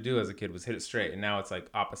I learned to do as a kid was hit it straight. And now it's like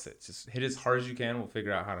opposite. Just hit as hard as you can. We'll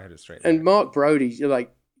figure out how to hit it straight. And Mark Brody, you're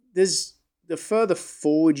like, there's the further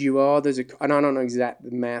forward you are, and I don't know exact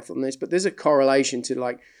the math on this, but there's a correlation to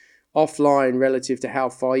like offline relative to how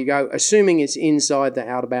far you go, assuming it's inside the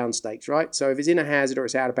out of bounds stakes, right? So if it's in a hazard or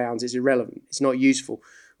it's out of bounds, it's irrelevant. It's not useful.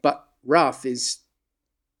 But rough is,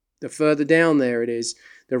 the further down there it is,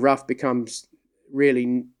 the rough becomes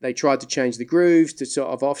really, they tried to change the grooves to sort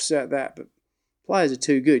of offset that, but players are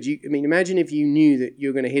too good. I mean, imagine if you knew that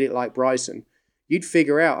you're going to hit it like Bryson. You'd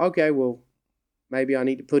figure out, okay, well, maybe I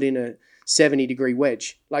need to put in a 70-degree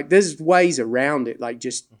wedge. Like, there's ways around it, like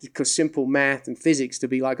just because simple math and physics to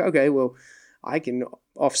be like, okay, well, I can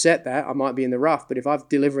offset that. I might be in the rough, but if I'm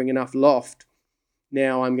delivering enough loft,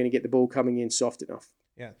 now I'm going to get the ball coming in soft enough.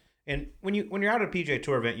 Yeah. And when you're out at a PGA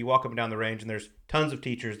Tour event, you walk up and down the range, and there's tons of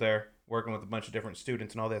teachers there working with a bunch of different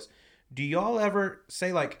students and all this. Do y'all ever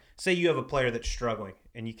say you have a player that's struggling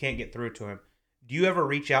and you can't get through to him? Do you ever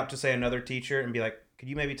reach out to, say, another teacher and be like, could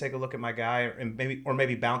you maybe take a look at my guy, and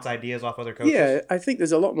maybe bounce ideas off other coaches? Yeah, I think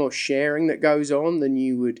there's a lot more sharing that goes on than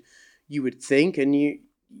you would think, and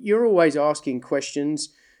you're always asking questions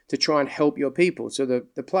to try and help your people. So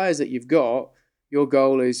the players that you've got, your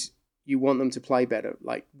goal is you want them to play better.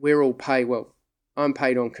 Like, we're all paid, well, I'm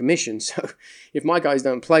paid on commission, so if my guys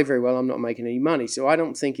don't play very well, I'm not making any money. So I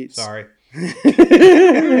don't think it's... Sorry.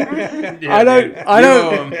 I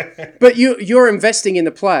don't. But you're investing in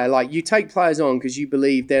the player. Like, you take players on because you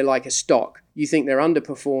believe they're like a stock. You think they're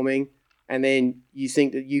underperforming, and then you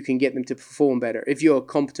think that you can get them to perform better if you're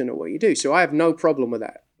competent at what you do. So I have no problem with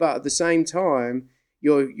that. But at the same time,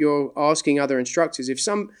 you're asking other instructors, if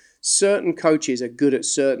some certain coaches are good at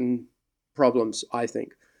certain problems, I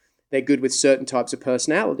think they're good with certain types of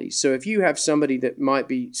personalities. So if you have somebody that might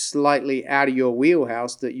be slightly out of your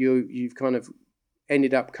wheelhouse that you've kind of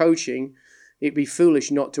ended up coaching, it'd be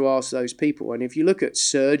foolish not to ask those people. And if you look at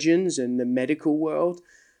surgeons and the medical world,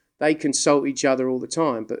 they consult each other all the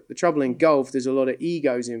time. But the trouble in golf, there's a lot of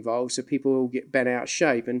egos involved, so people all get bent out of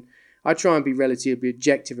shape. And I try and be relatively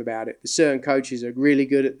objective about it. The certain coaches are really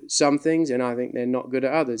good at some things, and I think they're not good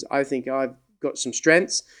at others. I think I've got some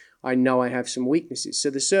strengths. I know I have some weaknesses.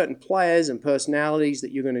 So there's certain players and personalities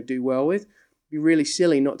that you're going to do well with. It'd be really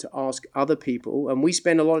silly not to ask other people. And we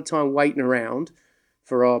spend a lot of time waiting around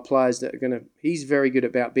for our players that are going to... He's very good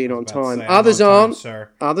about being on time. Others aren't.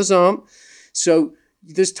 Others aren't. So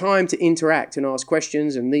there's time to interact and ask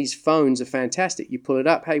questions, and these phones are fantastic. You pull it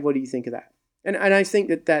up, hey, what do you think of that? And I think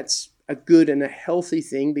that that's a good and a healthy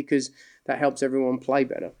thing because that helps everyone play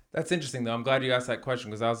better. That's interesting, though. I'm glad you asked that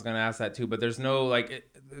question because I was going to ask that too. But there's no,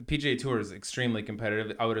 the PGA Tour is extremely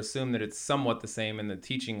competitive. I would assume that it's somewhat the same in the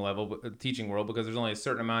teaching world, because there's only a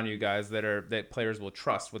certain amount of you guys that players will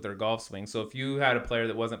trust with their golf swing. So if you had a player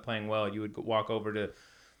that wasn't playing well, you would walk over to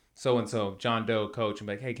so-and-so, John Doe, coach, and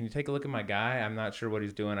be like, hey, can you take a look at my guy? I'm not sure what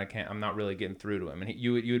he's doing. I'm not really getting through to him. And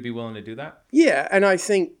you would be willing to do that? Yeah, and I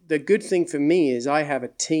think the good thing for me is I have a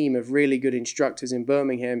team of really good instructors in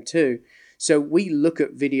Birmingham too. So we look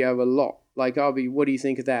at video a lot. Like, what do you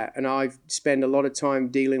think of that? And I spend a lot of time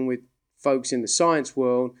dealing with folks in the science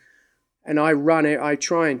world, and I run it. I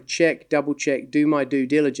try and double check, do my due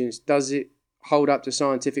diligence. Does it hold up to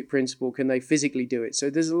scientific principle? Can they physically do it? So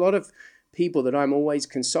there's a lot of people that I'm always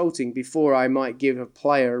consulting before I might give a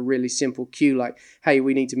player a really simple cue like, hey,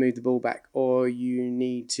 we need to move the ball back, or you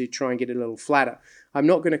need to try and get it a little flatter. I'm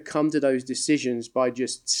not going to come to those decisions by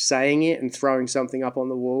just saying it and throwing something up on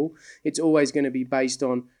the wall. It's always going to be based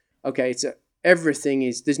on, okay,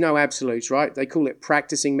 there's no absolutes, right? They call it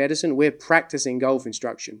practicing medicine. We're practicing golf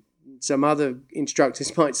instruction. Some other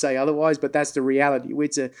instructors might say otherwise, but that's the reality.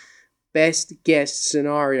 It's a best guess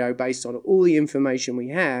scenario based on all the information we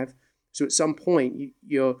have. So at some point,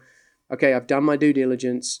 you're, okay, I've done my due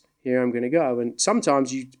diligence, here I'm going to go. And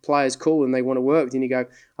sometimes players call and they want to work with you and you go,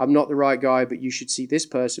 I'm not the right guy, but you should see this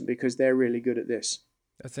person because they're really good at this.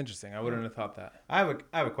 That's interesting. I wouldn't have thought that. I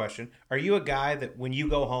have a question. Are you a guy that when you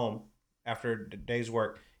go home after a day's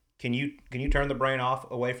work, can you turn the brain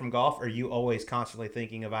off away from golf, or are you always constantly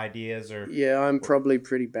thinking of ideas? Or yeah, I'm probably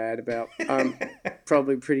pretty bad about. Like,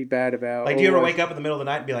 do you ever wake up in the middle of the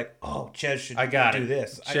night and be like, "Oh, Ches should do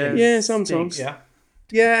this"? Yeah, sometimes. Yeah,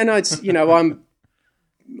 yeah, and I'll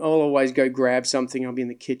always go grab something. I'll be in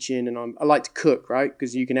the kitchen, and I like to cook, right?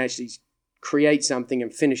 Because you can actually create something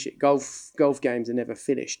and finish it. Golf games are never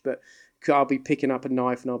finished, but I'll be picking up a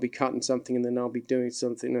knife and I'll be cutting something and then I'll be doing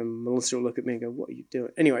something and Melissa will look at me and go, what are you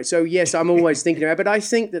doing? Anyway, so yes, I'm always thinking about it, but I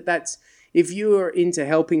think that's, if you are into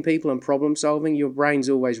helping people and problem solving, your brain's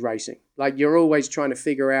always racing. Like you're always trying to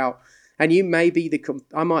figure out, and you may be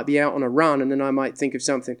I might be out on a run and then I might think of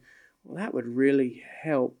something, well, that would really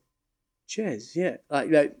help Ches. Yeah.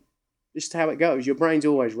 Like that, just how it goes. Your brain's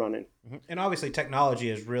always running. Mm-hmm. And obviously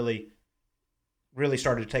technology has really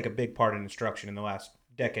started to take a big part in instruction in the last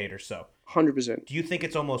decade or so. 100%. Do you think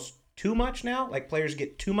it's almost too much now? Like players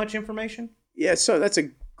get too much information? Yeah, so that's a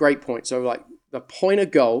great point. So like the point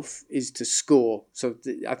of golf is to score. So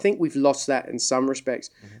I think we've lost that in some respects.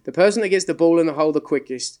 Mm-hmm. The person that gets the ball in the hole the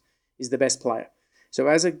quickest is the best player. So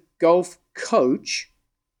as a golf coach,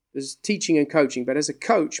 there's teaching and coaching, but as a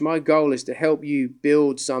coach, my goal is to help you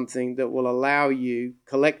build something that will allow you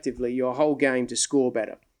collectively, your whole game, to score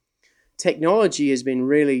better. Technology has been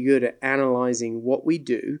really good at analyzing what we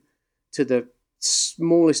do to the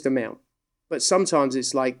smallest amount, but sometimes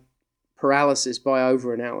it's like paralysis by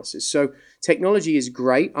over-analysis. So technology is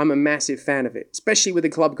great. I'm a massive fan of it, especially with a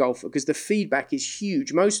club golfer, because the feedback is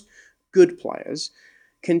huge. Most good players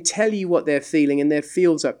can tell you what they're feeling, and their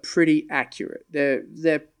feels are pretty accurate. They're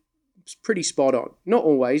pretty spot on. Not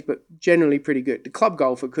always, but generally pretty good. The club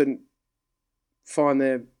golfer couldn't find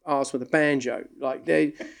their arse with a banjo. Like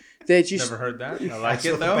they're just... Never heard that. I like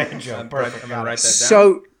it, though. I'm going to write that down.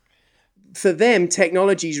 So for them,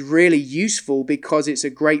 technology is really useful because it's a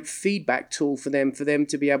great feedback tool for them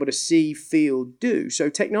to be able to see, feel, do. So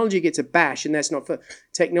technology gets a bash, and that's not for...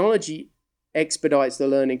 Technology expedites the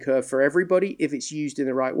learning curve for everybody if it's used in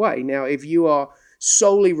the right way. Now, if you are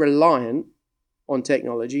solely reliant on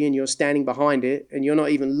technology and you're standing behind it and you're not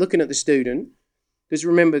even looking at the student, because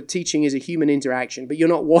remember, teaching is a human interaction, but you're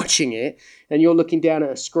not watching it and you're looking down at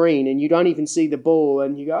a screen and you don't even see the ball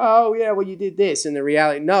and you go, oh, yeah, well, you did this. And the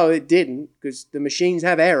reality, no, it didn't, because the machines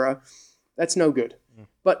have error. That's no good. Mm.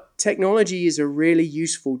 But technology is a really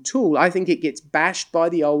useful tool. I think it gets bashed by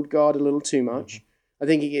the old guard a little too much. Mm-hmm. I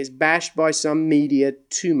think it gets bashed by some media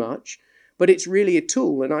too much. But it's really a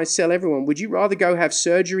tool. And I tell everyone, would you rather go have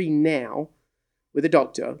surgery now with a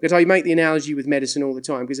doctor? Because I make the analogy with medicine all the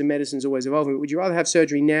time, because the medicine's always evolving. But would you rather have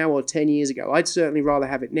surgery now or 10 years ago? I'd certainly rather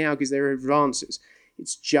have it now because there are advances.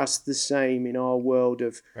 It's just the same in our world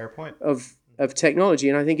of fair point of technology.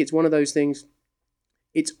 And I think it's one of those things,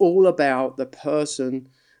 it's all about the person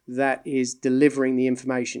that is delivering the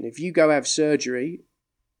information. If you go have surgery,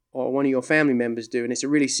 or one of your family members do, and it's a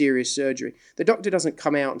really serious surgery, the doctor doesn't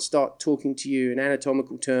come out and start talking to you in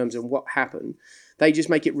anatomical terms and what happened. They just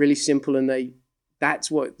make it really simple, and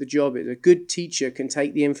that's what the job is. A good teacher can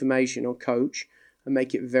take the information, or coach, and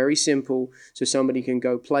make it very simple so somebody can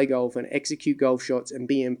go play golf and execute golf shots and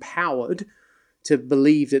be empowered to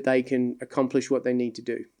believe that they can accomplish what they need to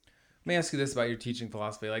do. Let me ask you this about your teaching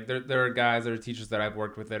philosophy. Like there are guys that are teachers that I've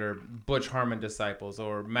worked with that are Butch Harmon disciples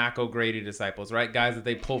or Mac O'Grady disciples, right? Guys that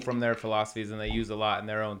they pull from their philosophies and they use a lot in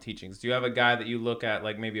their own teachings. Do you have a guy that you look at,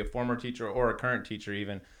 like maybe a former teacher or a current teacher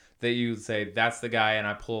even, that you say, that's the guy and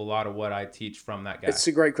I pull a lot of what I teach from that guy? It's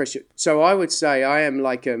a great question. So I would say I am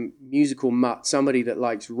like a musical mutt, somebody that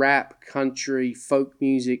likes rap, country, folk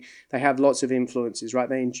music. They have lots of influences, right?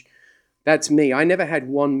 That's me. I never had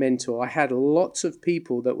one mentor. I had lots of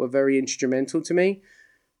people that were very instrumental to me,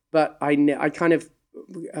 but I kind of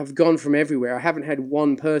have gone from everywhere. I haven't had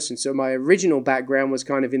one person. So my original background was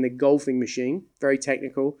kind of in the golfing machine, very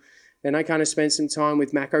technical. Then I kind of spent some time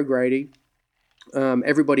with Mac O'Grady.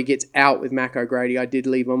 Everybody gets out with Mac O'Grady. I did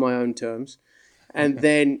leave on my own terms. And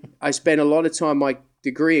then I spent a lot of time, my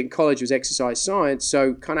degree in college was exercise science,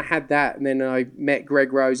 so kind of had that. And then I met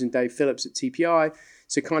Greg Rose and Dave Phillips at TPI.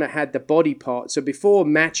 So kind of had the body part. So before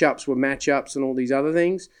matchups were matchups and all these other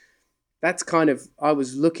things, that's kind of, I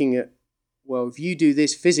was looking at, well, if you do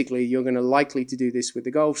this physically, you're going to likely to do this with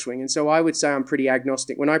the golf swing. And so I would say I'm pretty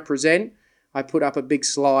agnostic. When I present, I put up a big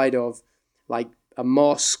slide of like a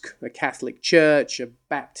mosque, a Catholic church, a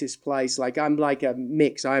Baptist place. Like I'm like a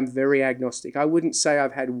mix. I'm very agnostic. I wouldn't say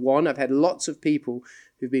I've had one. I've had lots of people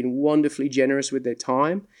who've been wonderfully generous with their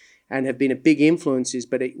time and have been a big influences,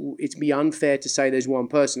 but it'd be unfair to say there's one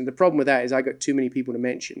person. The problem with that is I got too many people to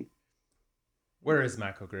mention. Where is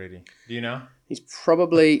Mac O'Grady? Do you know? He's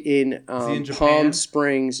probably in, in Japan? Palm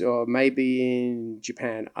Springs or maybe in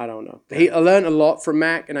Japan. I don't know. I learned a lot from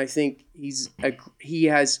Mac, and I think he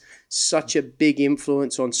has such a big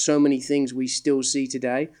influence on so many things we still see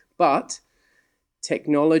today. But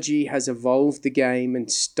technology has evolved the game, and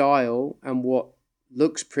style and what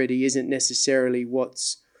looks pretty isn't necessarily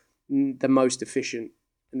what's the most efficient.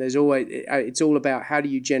 And there's always, it's all about how do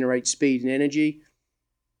you generate speed and energy.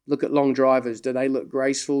 Look at long drivers. Do they look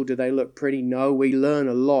graceful? Do they look pretty? No, we learn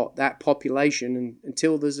a lot. That population, and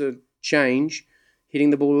until there's a change,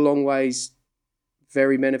 hitting the ball a long way is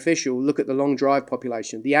very beneficial. Look at the long drive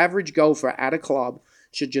population. The average golfer at a club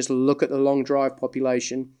should just look at the long drive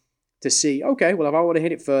population to see, okay, well, if I want to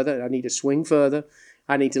hit it further, I need to swing further.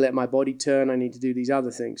 I need to let my body turn. I need to do these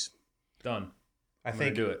other things. Done. I'm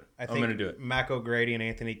going to do it. I'm going to do it. Mac O'Grady and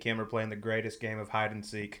Anthony Kim are playing the greatest game of hide and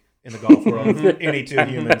seek in the golf world for any two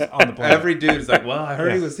humans on the planet. Every dude is like, well, I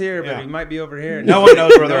heard he was here, but he might be over here. No one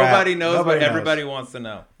knows where they're at. Nobody knows, but everybody wants to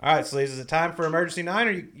know. All right, Sleaze, is it time for Emergency 9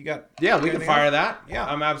 or you got... Yeah, we can fire else? that. Yeah.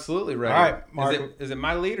 I'm absolutely ready. All right, Mark. Is it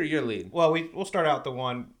my lead or your lead? Well, we'll start out the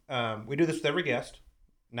one. We do this with every guest.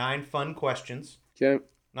 9 fun questions. Okay.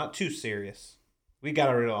 Not too serious. We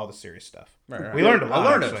got rid of all the serious stuff. Right. We learned a lot.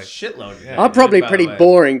 I learned actually. a shitload. Yeah. I'm probably pretty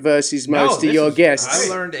boring versus most of your guests.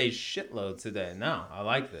 I learned a shitload today. No, I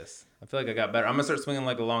like this. I feel like I got better. I'm going to start swinging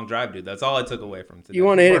like a long drive, dude. That's all I took away from today. You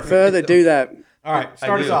want to hit it further? Do that. All right,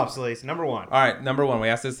 start us off, Sleaze. Number 1. All right, number 1. We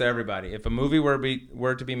asked this to everybody. If a movie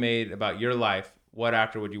were to be made about your life, what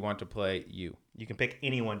actor would you want to play you? You can pick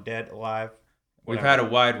anyone, dead, alive. We've had a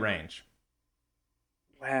wide range.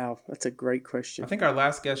 Wow, that's a great question. I think our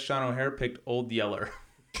last guest, Sean O'Hare, picked Old Yeller.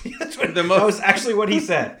 That was actually what he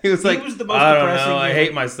said. He was like, the most I don't depressing know. I guy.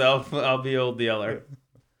 hate myself. I'll be Old Yeller.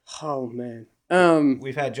 Oh, man.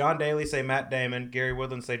 We've had John Daly say Matt Damon, Gary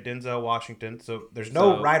Woodland say Denzel Washington. So there's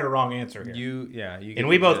no right or wrong answer here. You get and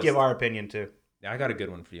we the both gist. give our opinion too. Yeah, I got a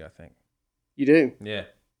good one for you, I think. You do? Yeah,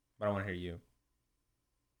 but I want to hear you.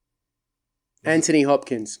 Anthony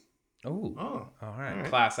Hopkins. Ooh. Oh, all right.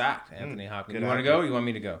 Class act, Anthony Hopkins. good You want to actor. go or you want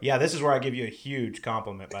me to go? Yeah, this is where I give you a huge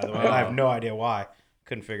compliment, by the way. I have no idea why.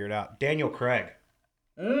 Couldn't figure it out. Daniel Craig.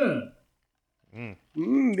 Yeah.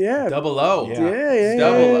 Double O. Yeah.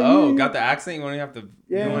 Double O. Got the accent. You won't even have to.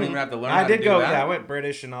 Yeah. You won't even have to learn. I how did to do go. that. Yeah, I went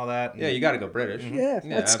British and all that. Yeah, you got to go British. Yeah, that's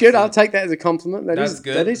absolutely. good. I'll take that as a compliment. That's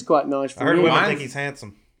good. That is quite nice I for heard me. women Mine's- think he's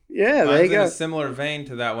handsome. Yeah, there Mine's you in go. a similar vein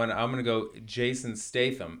to that one. I'm gonna go Jason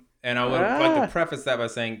Statham, and I would like to preface that by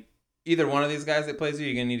saying either one of these guys that plays you,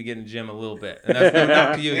 you're gonna need to get in the gym a little bit, and that's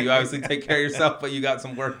up to you. You obviously take care of yourself, but you got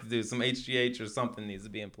some work to do. Some HGH or something needs to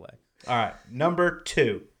be in play. All right, number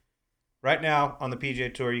 2. Right now on the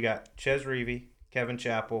PGA Tour, you got Ches Reavie, Kevin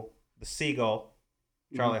Chappell, the Seagull,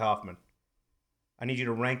 Charlie Hoffman. I need you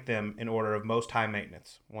to rank them in order of most high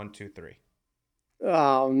maintenance. 1, 2, 3.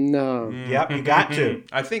 Oh, no. Yep, you got to.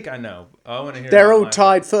 I think I know. I want to hear. They're about all mine.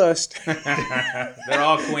 tied first. They're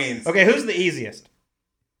all queens. Okay, who's the easiest?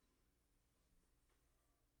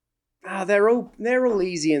 They're all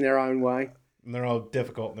easy in their own way. And they're all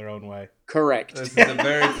difficult in their own way. Correct. This is a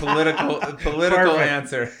very political Perfect.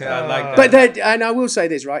 answer. I like that. But and I will say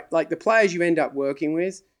this, right? Like the players you end up working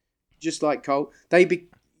with, just like Cole,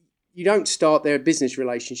 you don't start their business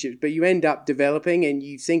relationships, but you end up developing, and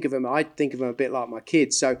you think of them. I think of them a bit like my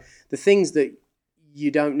kids. So the things that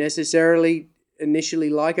you don't necessarily initially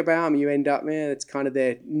like about them, you end up, man, it's kind of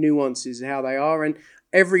their nuances, how they are, and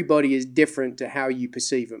everybody is different to how you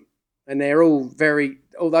perceive them. And they're all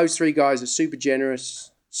those three guys are super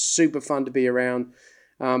generous, super fun to be around,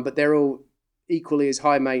 but they're all equally as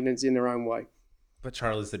high maintenance in their own way. But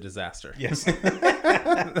Charlie's a disaster. Yes.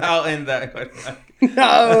 I'll end that.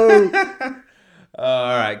 No.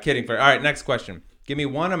 All right, kidding. All right, next question. Give me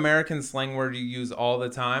one American slang word you use all the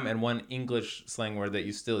time and one English slang word that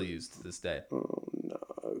you still use to this day. Oh,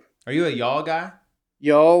 no. Are you a y'all guy?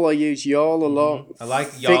 Y'all, I use y'all a lot. I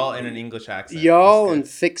like y'all in an English accent. Y'all That's and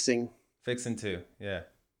good. fixing. Fixing too, yeah.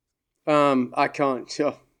 I can't.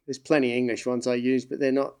 There's plenty of English ones I use, but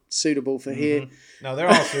they're not suitable for here. No, they're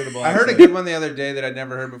all suitable. I heard a actually. good one the other day that I'd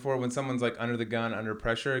never heard before. When someone's like under the gun, under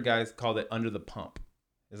pressure, guys called it under the pump.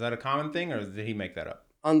 Is that a common thing, or did he make that up?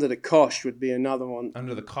 Under the cosh would be another one.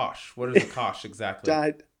 Under the cosh. What is the cosh exactly?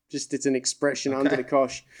 It's an expression, under the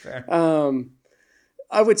cosh. Fair.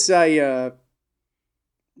 I would say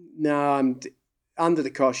under the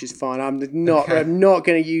cosh is fine. I'm not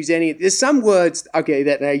going to use any. There's some words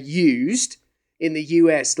that are used in the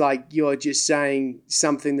US, like you're just saying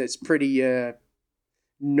something that's pretty it's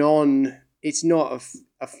not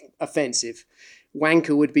offensive.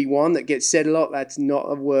 Wanker would be one that gets said a lot. That's not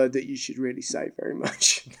a word that you should really say very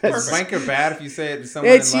much. Is wanker bad if you say it to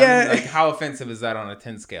someone in London? Like, how offensive is that on a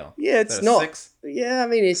 10 scale? Yeah, Is it's that a not. 6? Yeah, I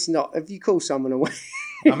mean, it's not. If you call someone a wanker,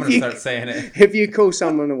 I'm going to start saying it. if you call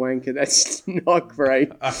someone a wanker, that's not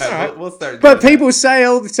great. All right, we'll start doing But that. people say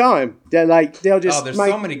all the time. They're like, they'll just there's make,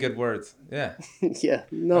 so many good words. Yeah. yeah,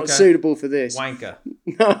 not Okay. suitable for this. Wanka.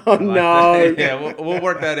 No, no. Yeah, we'll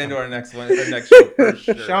work that into our next one. Our next show for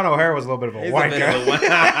sure. Sean O'Hare was a little bit of a He's a bit of wanker. a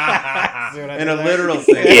See what I in did a there? literal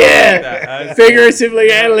sense. Yeah.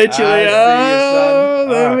 Figuratively and literally. I see you, Oh, son.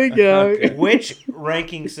 there we go. Okay. Which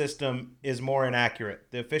ranking system is more inaccurate?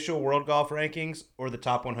 The official World Golf Rankings or the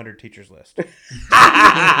top 100 teachers list?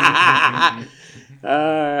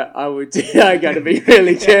 I got to be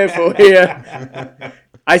really careful here.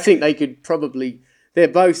 I think they could probably. They're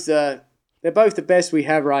both the best we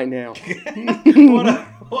have right now.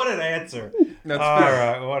 What an answer. That's All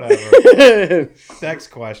fair. right, whatever. Next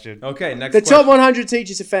question. Okay, next The question. top 100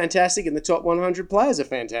 teachers are fantastic, and the top 100 players are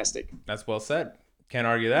fantastic. That's well said. Can't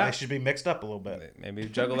argue They that. should be mixed up a little bit. Maybe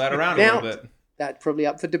juggle that around a Now- little bit. That's probably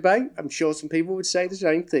up for debate. I'm sure some people would say the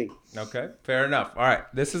same thing. Okay, fair enough. All right,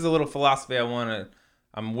 this is a little philosophy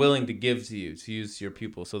I'm willing to give to you to use to your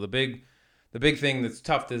pupils. So the big thing that's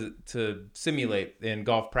tough to simulate in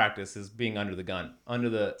golf practice is being under the gun, under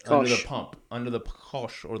the pump, under the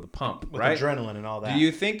cosh or the pump, With right? adrenaline and all that. Do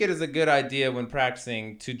you think it is a good idea when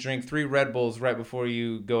practicing to drink 3 Red Bulls right before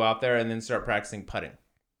you go out there and then start practicing putting?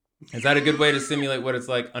 Is that a good way to simulate what it's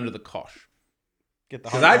like under the cosh? Get the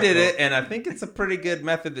Because I did it, and I think it's a pretty good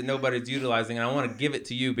method that nobody's utilizing, and I want to give it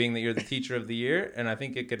to you, being that you're the teacher of the year, and I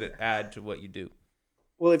think it could add to what you do.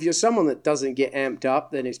 Well, if you're someone that doesn't get amped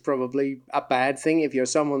up, then it's probably a bad thing. If you're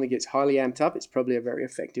someone that gets highly amped up, it's probably a very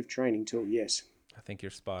effective training tool, yes. I think you're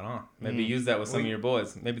spot on. Maybe use that with some of your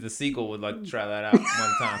boys. Maybe the seagull would like to try that out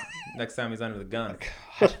one time. Next time he's under the gun.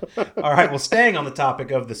 All right, well, staying on the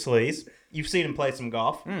topic of the sleaze, you've seen him play some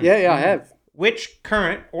golf. Yeah, I have. Which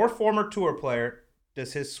current or former tour player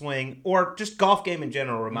does his swing or just golf game in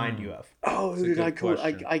general remind you of? Oh, who a did good I call?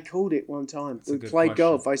 question. I called it one time. a We good played question.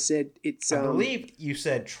 golf. I said it's. I believe you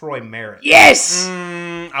said Troy Merritt. Yes.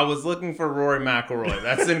 I was looking for Rory McIlroy.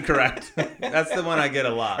 That's incorrect. That's the one I get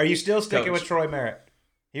a lot. Are you still sticking Coach. with Troy Merritt?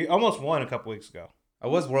 He almost won a couple weeks ago. I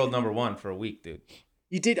was world number 1 for a week, dude.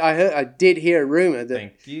 You did. I did hear a rumor that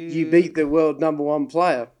Thank you. you beat the world number 1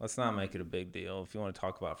 player. Let's not make it a big deal. If you want to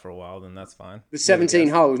talk about it for a while, then that's fine. The 17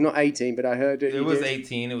 holes, not 18, but I heard it. It you was did.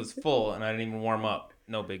 18. It was full, and I didn't even warm up.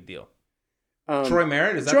 No big deal. Um, Troy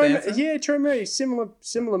Merritt, is that Troy, the answer? yeah, Troy Merritt,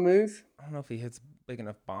 similar move. I don't know if he hits big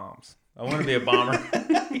enough bombs. I want to be a bomber.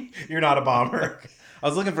 You're not a bomber. I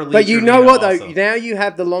was looking for Lee But you know Trevino what, though? also. Now you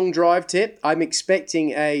have the long drive tip. I'm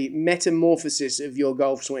expecting a metamorphosis of your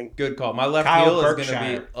golf swing. Good call. My left Kyle heel is going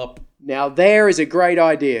Berkshire. to be up. Now, there is a great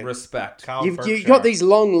idea. Respect. Kyle You've Berkshire. got these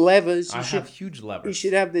long levers. I have huge levers. You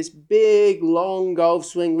should have this big, long golf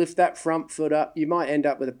swing. Lift that front foot up. You might end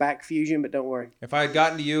up with a back fusion, but don't worry. If I had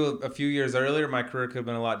gotten to you a few years earlier, my career could have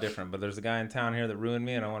been a lot different. But there's a guy in town here that ruined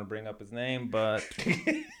me, and I want to bring up his name, but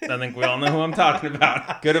I think we all know who I'm talking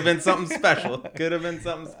about. Could have been something special. Could have been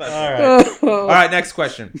something special. All right. All right, next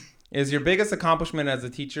question. Is your biggest accomplishment as a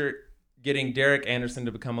teacher getting Derek Anderson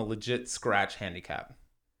to become a legit scratch handicap?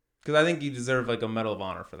 Because I think you deserve like a Medal of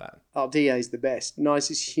Honor for that. Oh, DA's the best.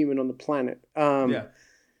 Nicest human on the planet. Yeah.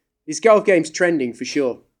 His golf game's trending for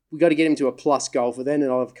sure. We got to get him to a plus golfer, then,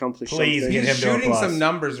 and I'll have accomplished Please something. get He's him to a shooting plus. some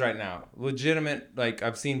numbers right now. Legitimate, like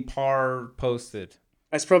I've seen par posted.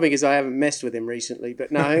 That's probably because I haven't messed with him recently.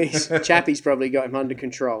 But no, Chappie's probably got him under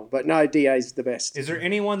control. But no, DA's the best. Is there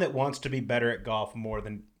anyone that wants to be better at golf more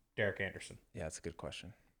than Derek Anderson? Yeah, that's a good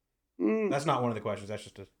question. That's not one of the questions. That's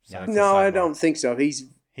just a Yeah, it's a No, I sidebar. don't think so.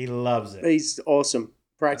 He loves it. He's awesome.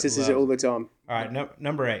 Practices it all the time. All right,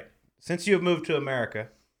 number 8. Since you have moved to America,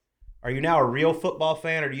 are you now a real football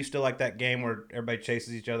fan, or do you still like that game where everybody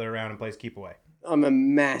chases each other around and plays keep away? I'm a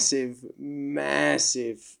massive,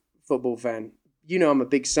 massive football fan. You know, I'm a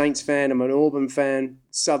big Saints fan. I'm an Auburn fan,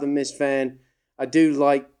 Southern Miss fan. I do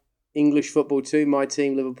like English football too. My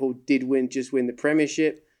team, Liverpool, did win the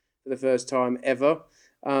Premiership for the first time ever.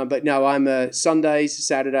 But no, I'm a Sundays,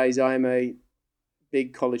 Saturdays, I'm a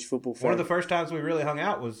big college football fan. One of the first times we really hung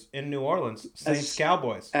out was in New Orleans, Saints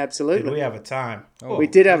Cowboys. Absolutely. Did we have a time? Oh, We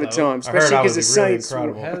did have a hello. time, I especially heard I because the was really Saints.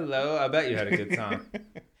 incredible. Hello, I bet you had a good time.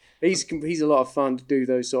 He's a lot of fun to do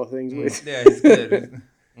those sort of things with. Yeah, he's good.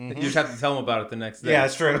 You just have to tell him about it the next day. Yeah,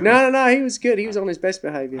 that's true. No, he was good. He was on his best I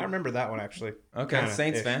behavior. remember that one actually. Okay, Kinda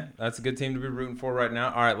Saints ish. fan. That's a good team to be rooting for right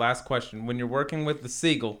now. All right, last question. When you're working with the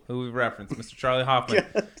Seagull, who we've referenced, Mr. Charlie Hoffman,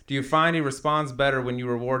 do you find he responds better when you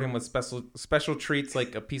reward him with special treats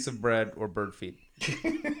like a piece of bread or bird feed?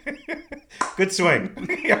 Good swing.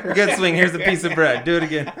 Good swing. Here's a piece of bread. Do it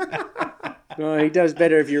again. No, he does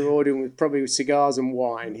better if you're ordering with probably with cigars and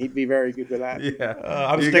wine. He'd be very good with that. Yeah,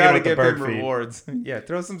 I'm you sticking gotta with the give bird him feed. rewards. Yeah,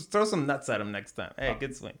 throw some nuts at him next time. Hey,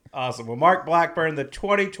 good swing. Awesome. Well, Mark Blackburn, the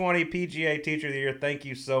 2020 PGA Teacher of the Year, thank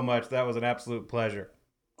you so much. That was an absolute pleasure.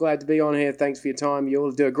 Glad to be on here. Thanks for your time. You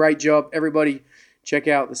all do a great job. Everybody, check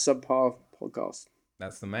out the Subpar podcast.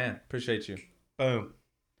 That's the man. Appreciate you. Boom.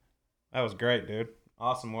 That was great, dude.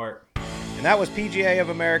 Awesome work. And that was PGA of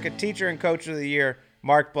America Teacher and Coach of the Year,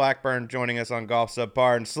 Mark Blackburn, joining us on Golf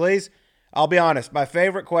Subpar. And Sleaze, I'll be honest, my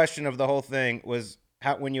favorite question of the whole thing was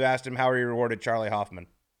when you asked him how he rewarded Charlie Hoffman.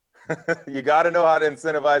 You got to know how to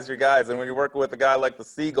incentivize your guys. And when you're working with a guy like the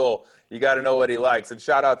Seagull, you got to know what he likes. And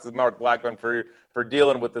shout out to Mark Blackburn for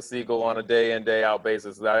dealing with the Seagull on a day in, day out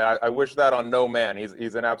basis. I wish that on no man.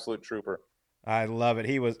 He's an absolute trooper. I love it.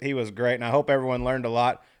 He was great, and I hope everyone learned a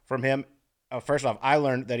lot from him. First off, I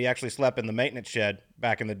learned that he actually slept in the maintenance shed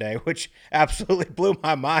back in the day, which absolutely blew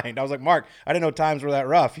my mind. I was like, Mark, I didn't know times were that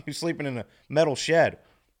rough. You sleeping in a metal shed.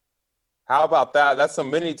 How about that? That's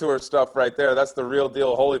some mini tour stuff right there. That's the real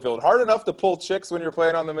deal, Holyfield. Hard enough to pull chicks when you're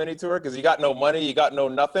playing on the mini tour because you got no money, you got no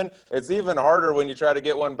nothing. It's even harder when you try to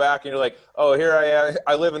get one back and you're like, oh, here I am.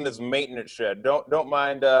 I live in this maintenance shed. Don't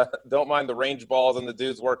mind the range balls and the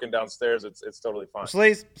dudes working downstairs. It's totally fine.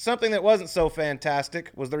 Sleaze, something that wasn't so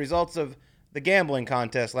fantastic was the results of the gambling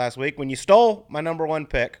contest last week when you stole my number 1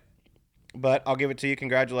 pick. But I'll give it to you.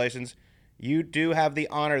 Congratulations. You do have the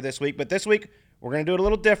honor this week. But this week, we're going to do it a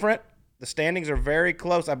little different. The standings are very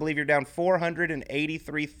close. I believe you're down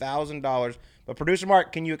 $483,000. But producer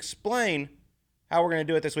Mark, can you explain how we're going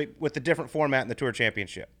to do it this week with the different format in the Tour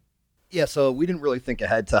Championship? Yeah, so we didn't really think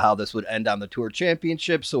ahead to how this would end on the Tour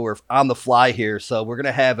Championship, so we're on the fly here. So we're going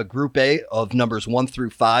to have a Group A of numbers 1 through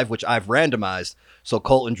 5, which I've randomized. So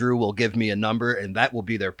Colt and Drew will give me a number, and that will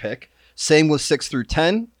be their pick. Same with 6 through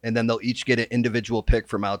 10, and then they'll each get an individual pick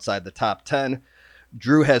from outside the top 10.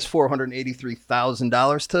 Drew has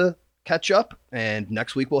 $483,000 to catch up, and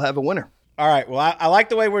next week we'll have a winner. All right. Well, I like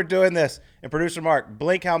the way we're doing this. And producer Mark,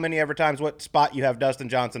 blink how many ever times what spot you have Dustin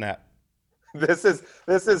Johnson at. This is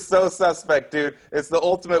so suspect, dude. It's the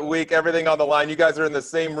ultimate week, everything on the line. You guys are in the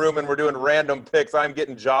same room and we're doing random picks. I'm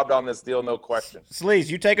getting jobbed on this deal, no question. Sleaze,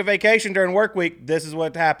 you take a vacation during work week, this is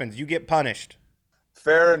what happens. You get punished.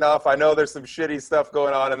 Fair enough. I know there's some shitty stuff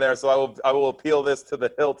going on in there, so I will appeal this to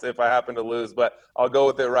the hilt if I happen to lose, but I'll go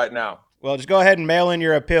with it right now. Well, just go ahead and mail in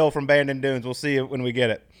your appeal from Bandon Dunes. We'll see you when we get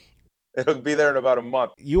it. It'll be there in about a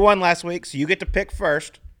month. You won last week, so you get to pick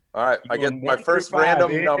first. All right, I get my first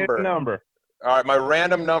random number. All right, my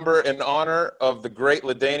random number in honor of the great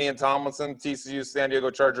LaDainian Tomlinson, TCU San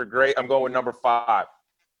Diego Charger great. I'm going with number 5.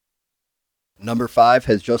 Number 5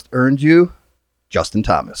 has just earned you Justin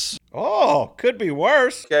Thomas. Oh, could be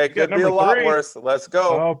worse. Okay, could be a lot worse. Let's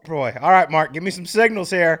go. Oh, boy. All right, Mark, give me some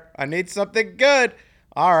signals here. I need something good.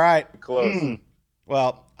 All right. Close.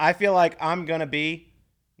 Well, I feel like I'm going to be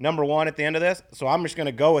number 1 at the end of this, so I'm just going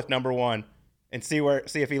to go with number 1 and see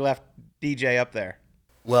if he left DJ up there.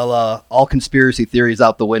 Well, all conspiracy theories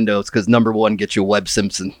out the window. It's because number 1 gets you Webb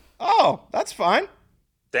Simpson. Oh, that's fine.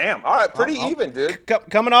 Damn. All right, pretty even, dude.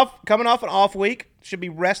 Coming off an off week, should be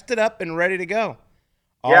rested up and ready to go.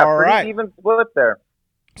 Yeah, All pretty right. even split there.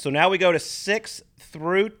 So now we go to 6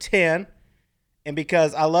 through 10. And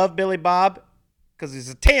because I love Billy Bob, because he's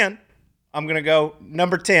a 10, I'm going to go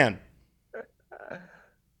number 10.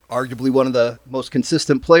 Arguably one of the most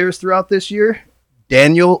consistent players throughout this year,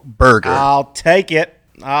 Daniel Berger. I'll take it.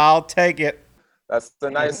 I'll take it. That's a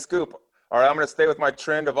nice scoop. All right, I'm going to stay with my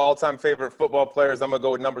trend of all-time favorite football players. I'm going to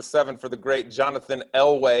go with number 7 for the great Jonathan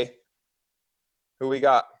Elway. Who we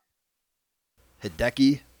got?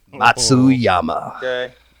 Hideki Matsuyama.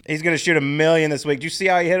 Okay. He's going to shoot 1,000,000 this week. Did you see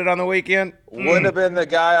how he hit it on the weekend? Wouldn't have been the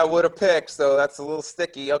guy I would have picked, so that's a little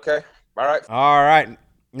sticky. Okay. All right. All right.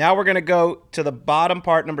 Now we're going to go to the bottom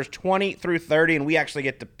part, numbers 20 through 30, and we actually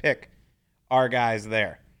get to pick our guys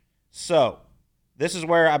there. So this is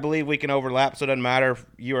where I believe we can overlap, so it doesn't matter if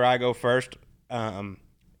you or I go first. From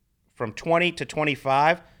 20 to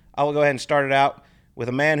 25, I will go ahead and start it out with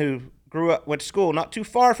a man who went to school not too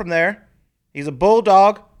far from there. He's a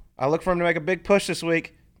Bulldog. I look for him to make a big push this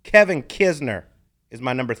week. Kevin Kisner is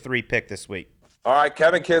my number 3 pick this week. All right,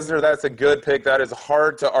 Kevin Kisner, that's a good pick. That is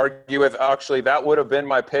hard to argue with. Actually, that would have been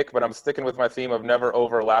my pick, but I'm sticking with my theme of never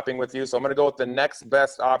overlapping with you. So I'm going to go with the next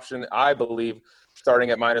best option, I believe, starting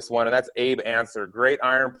at -1, and that's Abe Answer. Great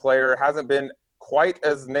iron player. Hasn't been quite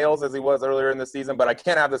as nails as he was earlier in the season, but I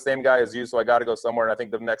can't have the same guy as you, so I got to go somewhere, and I think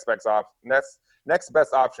the next best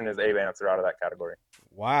option is Abe Answer out of that category.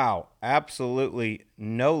 Wow, absolutely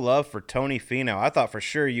no love for Tony Finau. I thought for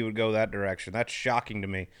sure you would go that direction. That's shocking to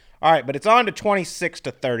me. All right, but it's on to 26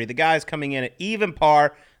 to 30. The guys coming in at even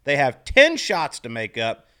par. They have 10 shots to make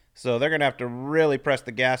up, so they're going to have to really press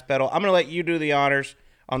the gas pedal. I'm going to let you do the honors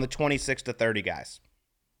on the 26 to 30 guys.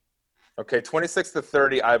 Okay, 26 to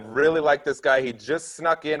 30. I really like this guy. He just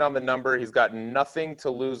snuck in on the number. He's got nothing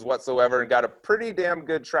to lose whatsoever and got a pretty damn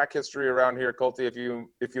good track history around here, Colty, if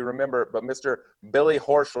you remember. But Mr. Billy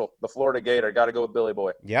Horschel, the Florida Gator, got to go with Billy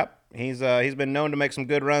Boy. Yep, he's been known to make some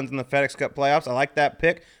good runs in the FedEx Cup playoffs. I like that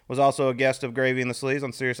pick. Was also a guest of Gravy in the Sleeves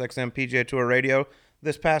on SiriusXM PGA Tour Radio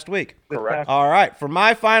this past week. Correct. All right, for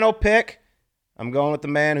my final pick, I'm going with the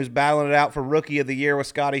man who's battling it out for Rookie of the Year with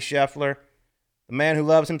Scotty Scheffler. The man who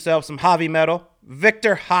loves himself some Javi metal,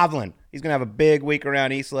 Victor Hovland. He's going to have a big week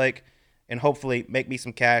around East Lake and hopefully make me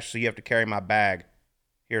some cash so you have to carry my bag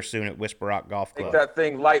here soon at Whisper Rock Golf Club. Take that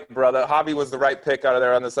thing light, brother. Javi was the right pick out of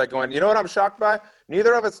there on the second one. You know what I'm shocked by?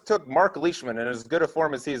 Neither of us took Mark Leishman in as good a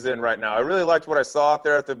form as he's in right now. I really liked what I saw out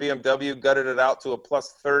there at the BMW, gutted it out to a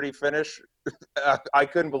plus 30 finish. I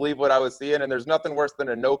couldn't believe what I was seeing, and there's nothing worse than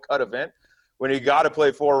a no-cut event when you got to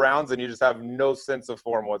play 4 rounds and you just have no sense of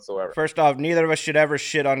form whatsoever. First off, neither of us should ever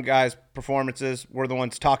shit on guys' performances. We're the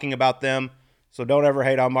ones talking about them. So don't ever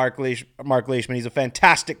hate on Mark Leishman. He's a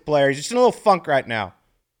fantastic player. He's just in a little funk right now.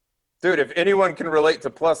 Dude, if anyone can relate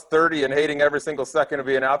to plus 30 and hating every single second of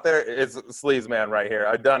being out there, it's Sleaze Man right here.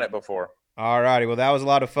 I've done it before. All righty. Well, that was a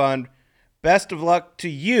lot of fun. Best of luck to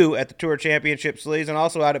you at the Tour Championship, Sleaze, and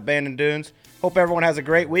also out at Bandon Dunes. Hope everyone has a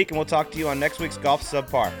great week, and we'll talk to you on next week's Golf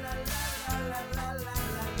Subpar.